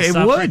people, pain and they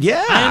suffering. would,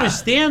 yeah. I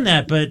understand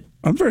that, but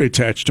I'm very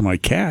attached to my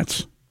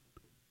cats.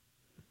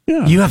 Yeah.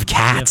 You have you have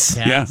cats.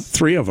 cats. Yeah,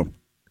 3 of them.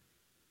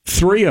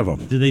 3 of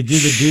them. Do they do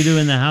the doo-doo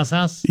in the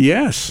house?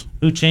 Yes.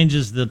 Who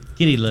changes the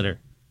kitty litter?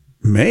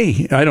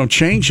 May. I don't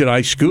change it.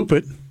 I scoop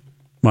it.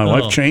 My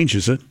wife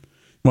changes it.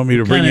 Want me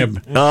to bring Kind you of-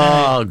 what kind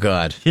Oh,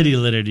 good. of kitty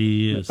litter do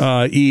you use?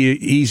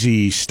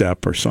 Easy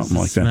Step or something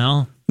like that?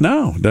 Smell?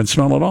 No, doesn't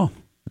smell at all.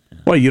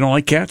 Well, you don't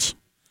like cats?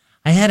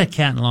 I had a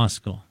cat in law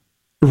school.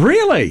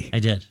 Really? I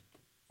did.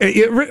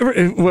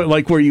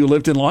 Like where you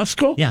lived in law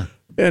school? Yeah.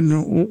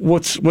 And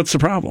what's the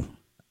problem?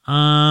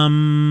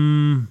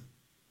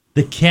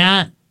 The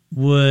cat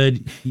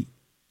would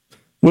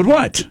With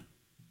what?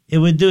 it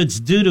would do its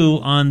doo-doo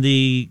on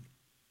the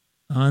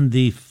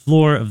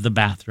floor of the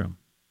bathroom.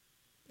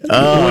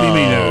 What do you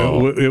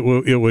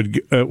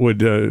mean? It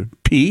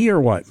would pee or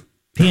what?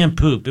 Pee and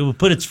poop. It would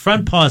put its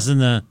front paws in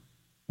the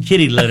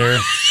kitty litter.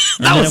 And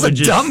That then was it a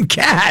would dumb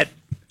cat.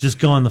 just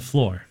go on the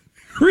floor.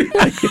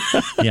 Really?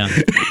 Yeah.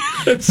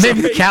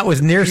 Maybe the cat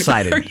was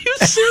nearsighted. Are you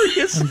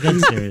serious? I'm dead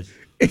serious.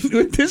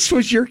 This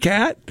was your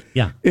cat?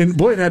 Yeah. And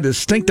boy, it had to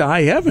stink to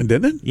high heaven,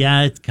 didn't it?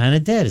 Yeah, it kind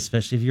of did,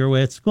 especially if you were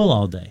away at school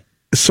all day.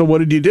 So what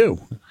did you do?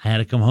 I had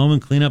to come home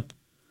and clean up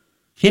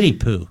kitty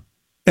poo.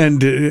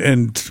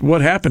 And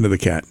what happened to the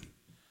cat?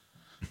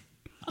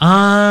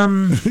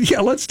 Yeah,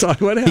 let's talk.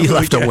 What happened? He to the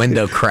left a cat?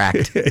 window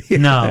cracked.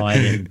 No, I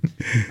didn't.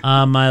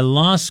 My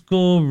law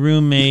school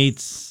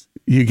roommates,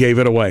 You gave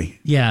it away.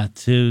 yeah,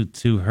 to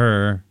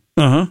her,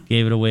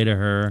 gave it away to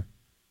her.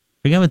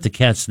 Forget what the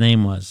cat's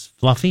name was.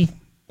 Fluffy? I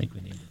think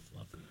we named it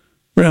Fluffy.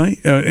 Really?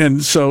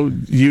 And so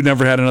you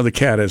never had another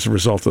cat as a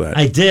result of that?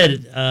 I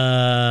did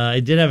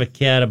have a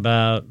cat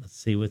about, let's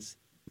see, what's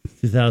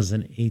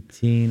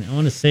 2018? I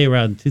want to say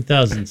around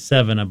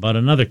 2007, I bought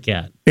another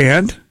cat.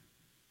 And?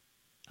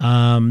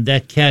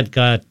 That cat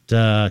got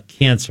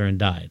cancer and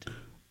died.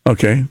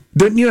 Okay.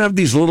 Didn't you have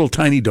these little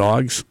tiny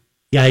dogs?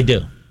 Yeah, I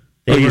do.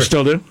 You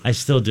still do? I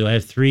still do. I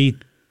have three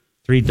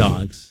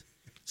dogs.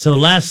 So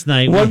last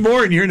night, One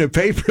more and you're in the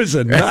paper as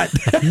a nut.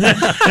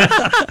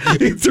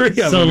 3 of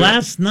them. so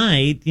last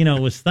night, it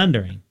was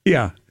thundering.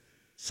 Yeah.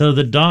 So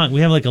the dog,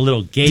 we have like a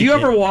little gate. Do you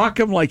ever there. walk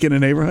them like in a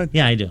neighborhood?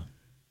 Yeah, I do.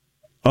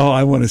 Oh,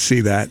 I want to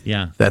see that.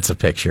 Yeah, That's a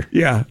picture.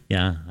 Yeah.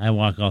 yeah. I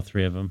walk all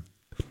 3 of them.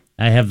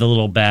 I have the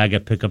little bag I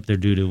pick up their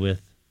doo-doo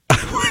with.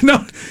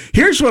 No,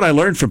 here's what I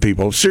learned from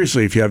people.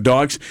 Seriously, if you have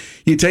dogs,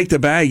 you take the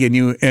bag and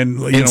you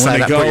know when Inside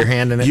they out, go, put your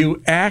hand in it.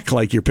 you act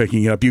like you're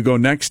picking it up. You go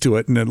next to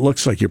it, and it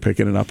looks like you're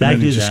picking it up. And I then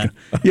do you just that.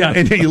 go, yeah,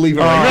 and then you leave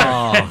it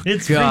right Oh,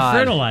 It's God. free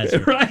fertilizer.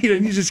 there. Right,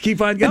 and you just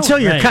keep on going. Until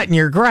you're Right. cutting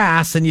your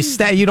grass and you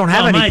don't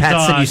have Oh, any my pets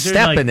and you dogs, they're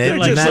step like- in it. they're and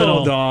like just that-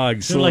 little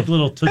dogs. They're like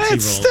little Tootsie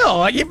it's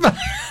Rolls. still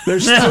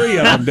There's 3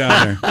 of them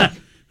down there,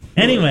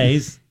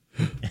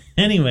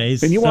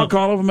 Anyways, and you so- walk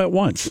all of them at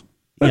once.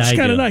 That's I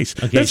kind of do. nice.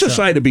 Okay, That's a so-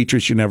 side of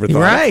Beatrice you never thought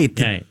of. right.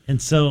 Okay.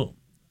 And so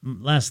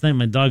last night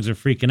my dogs are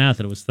freaking out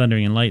that it was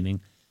thundering and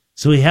lightning.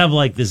 So we have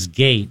like this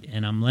gate,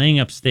 and I'm laying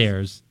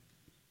upstairs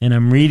and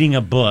I'm reading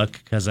a book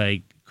because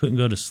I couldn't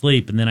go to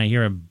sleep. And then I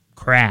hear a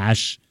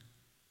crash,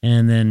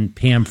 and then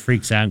Pam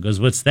freaks out and goes,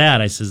 "What's that?"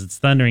 I says, "It's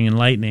thundering and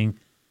lightning."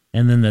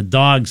 And then the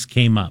dogs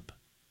came up.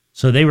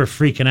 So they were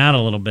freaking out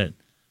a little bit.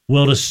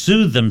 Well, to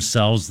soothe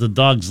themselves, the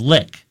dogs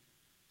lick.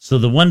 So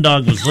the one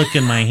dog was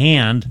licking my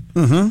hand,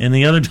 and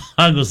the other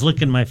dog was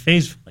licking my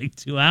face for like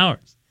 2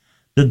 hours.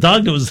 The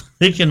dog that was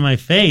licking my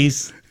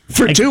face,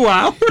 For 2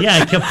 hours? yeah,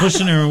 I kept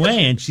pushing her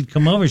away, and she'd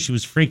come over. She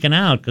was freaking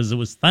out because it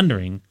was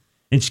thundering,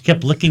 and she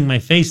kept licking my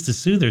face to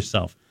soothe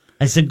herself.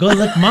 I said, "Go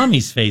lick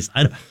mommy's face.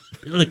 I don't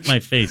lick my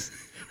face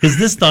because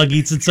this dog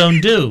eats its own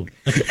dew."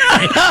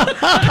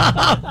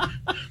 The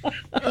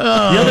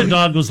other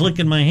dog was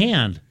licking my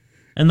hand,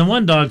 and the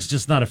one dog's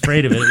just not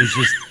afraid of it.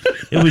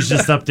 It was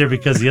just up there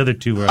because the other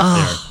two were up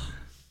there.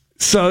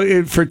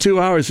 So for 2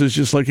 hours, it's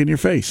just licking your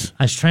face.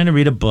 I was trying to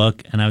read a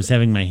book, and I was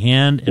having my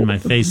hand and my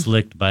face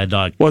licked by a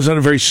dog. Wasn't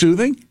it very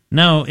soothing?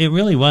 No, it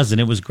really wasn't.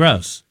 It was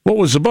gross. What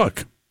was the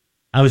book?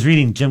 I was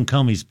reading Jim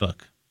Comey's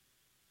book.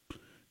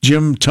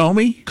 Jim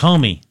Comey?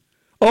 Comey.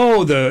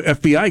 Oh, the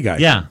FBI guy.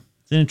 Yeah,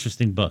 it's an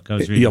interesting book. I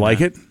was reading. You like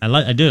that. it?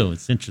 I do.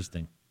 It's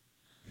interesting.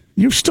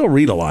 You still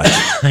read a lot.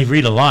 I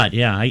read a lot.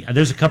 Yeah,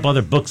 there's a couple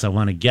other books I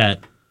want to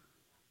get.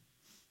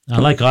 I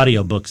like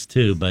audiobooks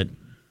too, but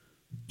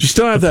You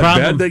still have The that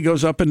problem- bed that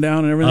goes up and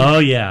down and everything? oh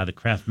yeah, the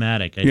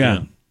Craftmatic. I yeah.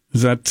 do.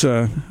 Is that,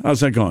 how's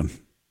that going?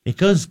 It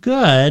goes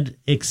good,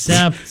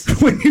 except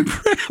When you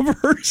grab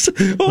hers,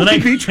 When I only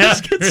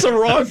Beatrice grab gets the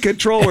wrong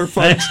controller,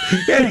 folks.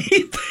 And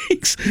he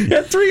thinks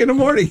at 3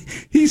 a.m,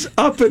 he's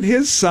up in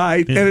his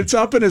side and it's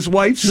up in his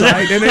wife's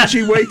side. And then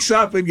she wakes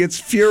up and gets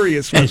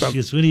furious and with she him.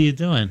 goes, "What are you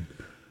doing?"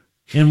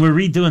 And we're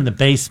redoing the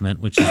basement,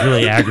 which is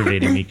really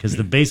aggravating me because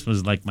the basement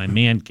was like my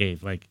man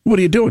cave. Like, What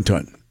are you doing to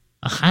it?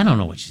 I don't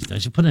know what she's doing.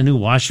 She put a new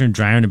washer and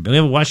dryer in. We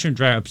have a washer and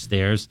dryer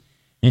upstairs,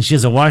 and she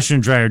has a washer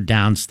and dryer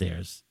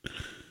downstairs.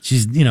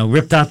 She's,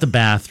 ripped out the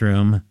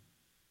bathroom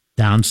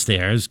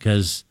downstairs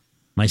because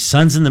my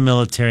son's in the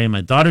military and my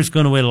daughter's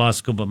going away to law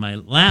school. But my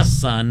last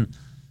son,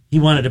 he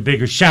wanted a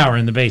bigger shower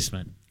in the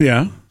basement.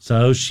 Yeah.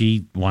 So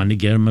she wanted to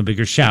get him a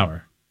bigger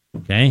shower.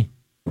 Okay.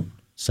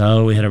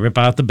 So we had to rip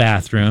out the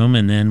bathroom,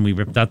 and then we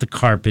ripped out the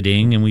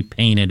carpeting and we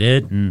painted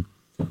it, and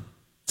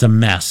it's a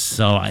mess.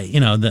 So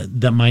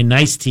my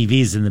nice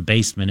TV's in the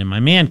basement in my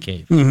man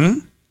cave. Mm-hmm.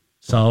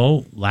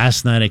 So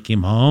last night I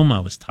came home. I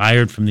was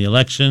tired from the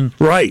election.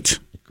 Right.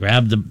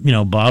 Grabbed the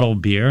bottle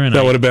of beer, and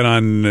That would have been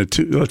on,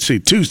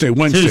 Tuesday,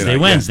 Wednesday. Tuesday, night, yeah.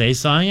 Wednesday.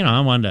 So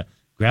I wanted to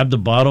grab the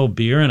bottle of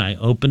beer, and I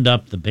opened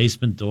up the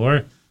basement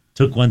door,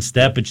 took one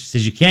step, and she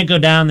says, "You can't go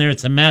down there.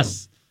 It's a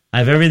mess. I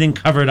have everything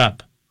covered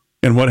up."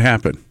 And what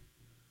happened?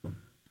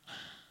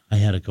 I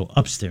had to go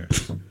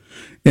upstairs.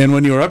 And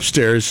when you were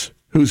upstairs,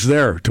 who's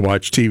there to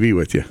watch TV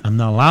with you? I'm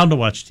not allowed to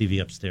watch TV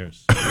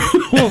upstairs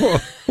Well,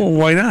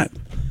 why not?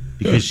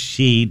 because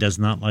she does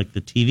not like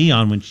the TV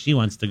on when she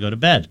wants to go to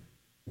bed.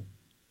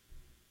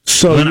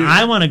 So When you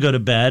I want to go to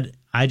bed,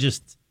 I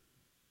just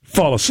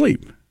fall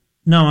asleep.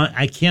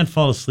 I can't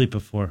fall asleep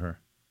before her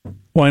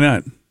Why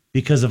not?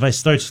 because if I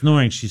start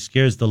snoring, she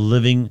scares the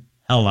living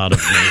hell out of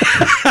me.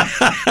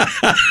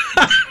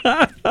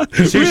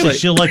 Seriously, Really?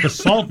 she'll like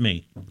assault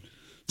me.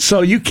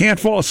 So you can't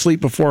fall asleep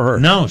before her.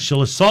 No,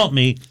 she'll assault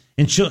me,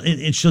 and she'll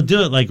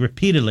do it like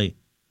repeatedly.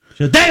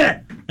 She'll,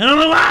 "David, I don't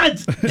know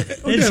what."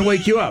 I'm going to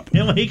wake you up.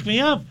 It'll wake me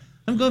up.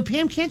 I'm going,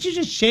 "Pam, can't you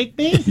just shake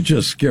me?" You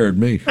just scared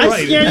me.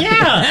 I scare,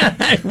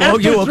 yeah. Well,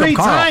 you After woke up 3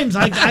 Carl. times,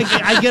 I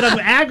get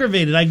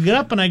aggravated. I get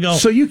up and I go,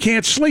 So you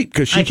can't sleep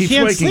because she I keeps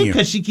can't waking sleep you.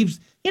 because she keeps,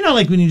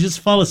 like when you just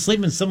fall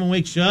asleep and someone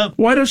wakes you up.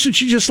 Why doesn't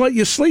she just let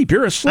you sleep?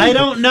 You're asleep. I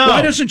don't know.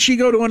 Why doesn't she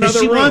go to another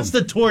She room? wants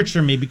to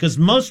torture me because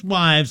most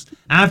wives,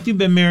 after you've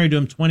been married to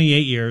them 28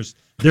 years,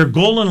 their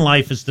goal in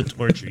life is to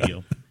torture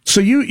you. So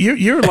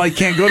you're like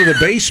can't go to the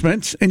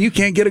basement and you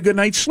can't get a good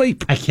night's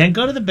sleep. I can't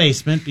go to the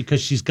basement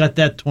because she's got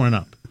that torn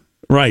up.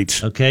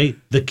 Right. Okay,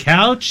 the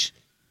couch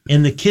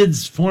in the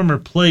kids' former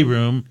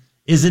playroom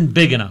isn't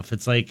big enough.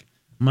 It's like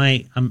I'm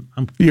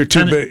You're too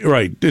kinda- big.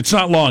 Right. It's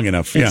not long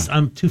enough. Yeah.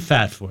 I'm too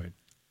fat for it.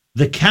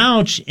 The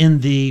couch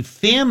in the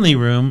family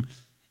room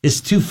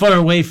is too far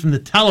away from the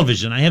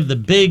television. I have the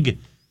big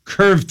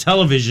curved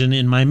television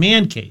in my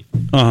man cave,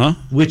 Uh huh.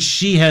 which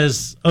she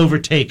has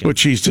overtaken. Which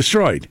she's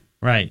destroyed.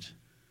 Right.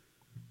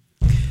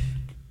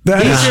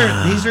 That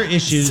is. These are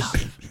issues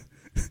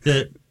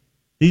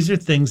these are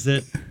things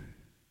that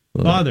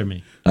bother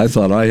me. I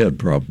thought I had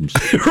problems.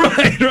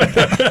 Right.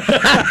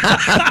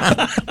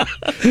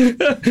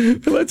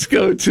 Let's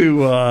go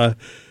to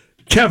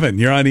Kevin.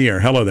 You're on the air.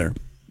 Hello there.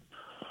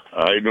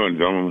 How you doing,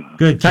 gentlemen?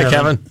 Good, Hi,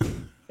 Kevin.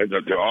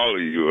 To all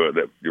of you,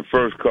 your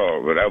first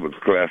call, but that was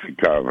classic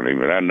comedy,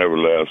 man. I never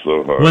laughed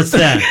so hard. What's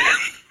that?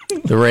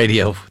 The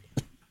radio.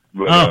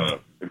 But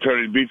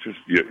Attorney Beatrice,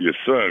 your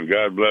son,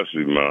 God bless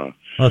you, man.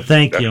 Oh,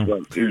 thank you.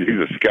 He's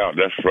a scout.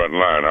 That's front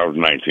line. I was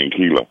 19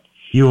 kilo.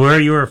 You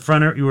were a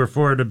fronter. You were a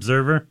forward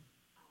observer.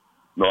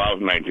 No, I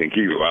was 19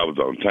 kilo. I was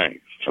on tank,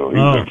 so he's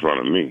in front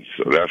of me.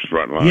 So that's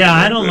front line. Yeah,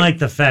 I don't like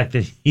the fact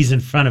that he's in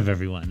front of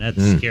everyone.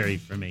 That's scary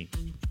for me.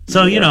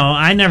 So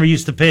I never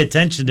used to pay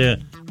attention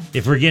to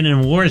if we're getting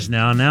in wars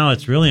now. Now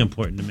it's really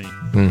important to me.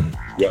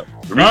 Yeah.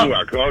 The reason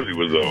why I called you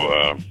was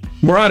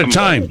We're out of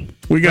time.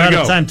 We got to go.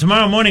 Out of time.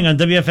 Tomorrow morning on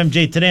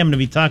WFMJ Today, I'm going to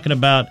be talking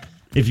about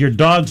if your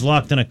dog's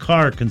locked in a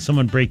car, can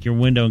someone break your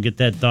window and get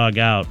that dog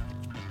out?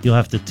 You'll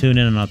have to tune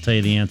in, and I'll tell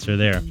you the answer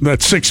there.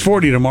 That's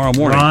 6:40 tomorrow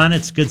morning. Ron,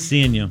 it's good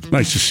seeing you.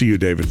 Nice to see you,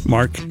 David.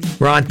 Mark.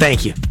 Ron,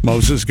 thank you.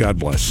 Moses, God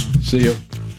bless. See you.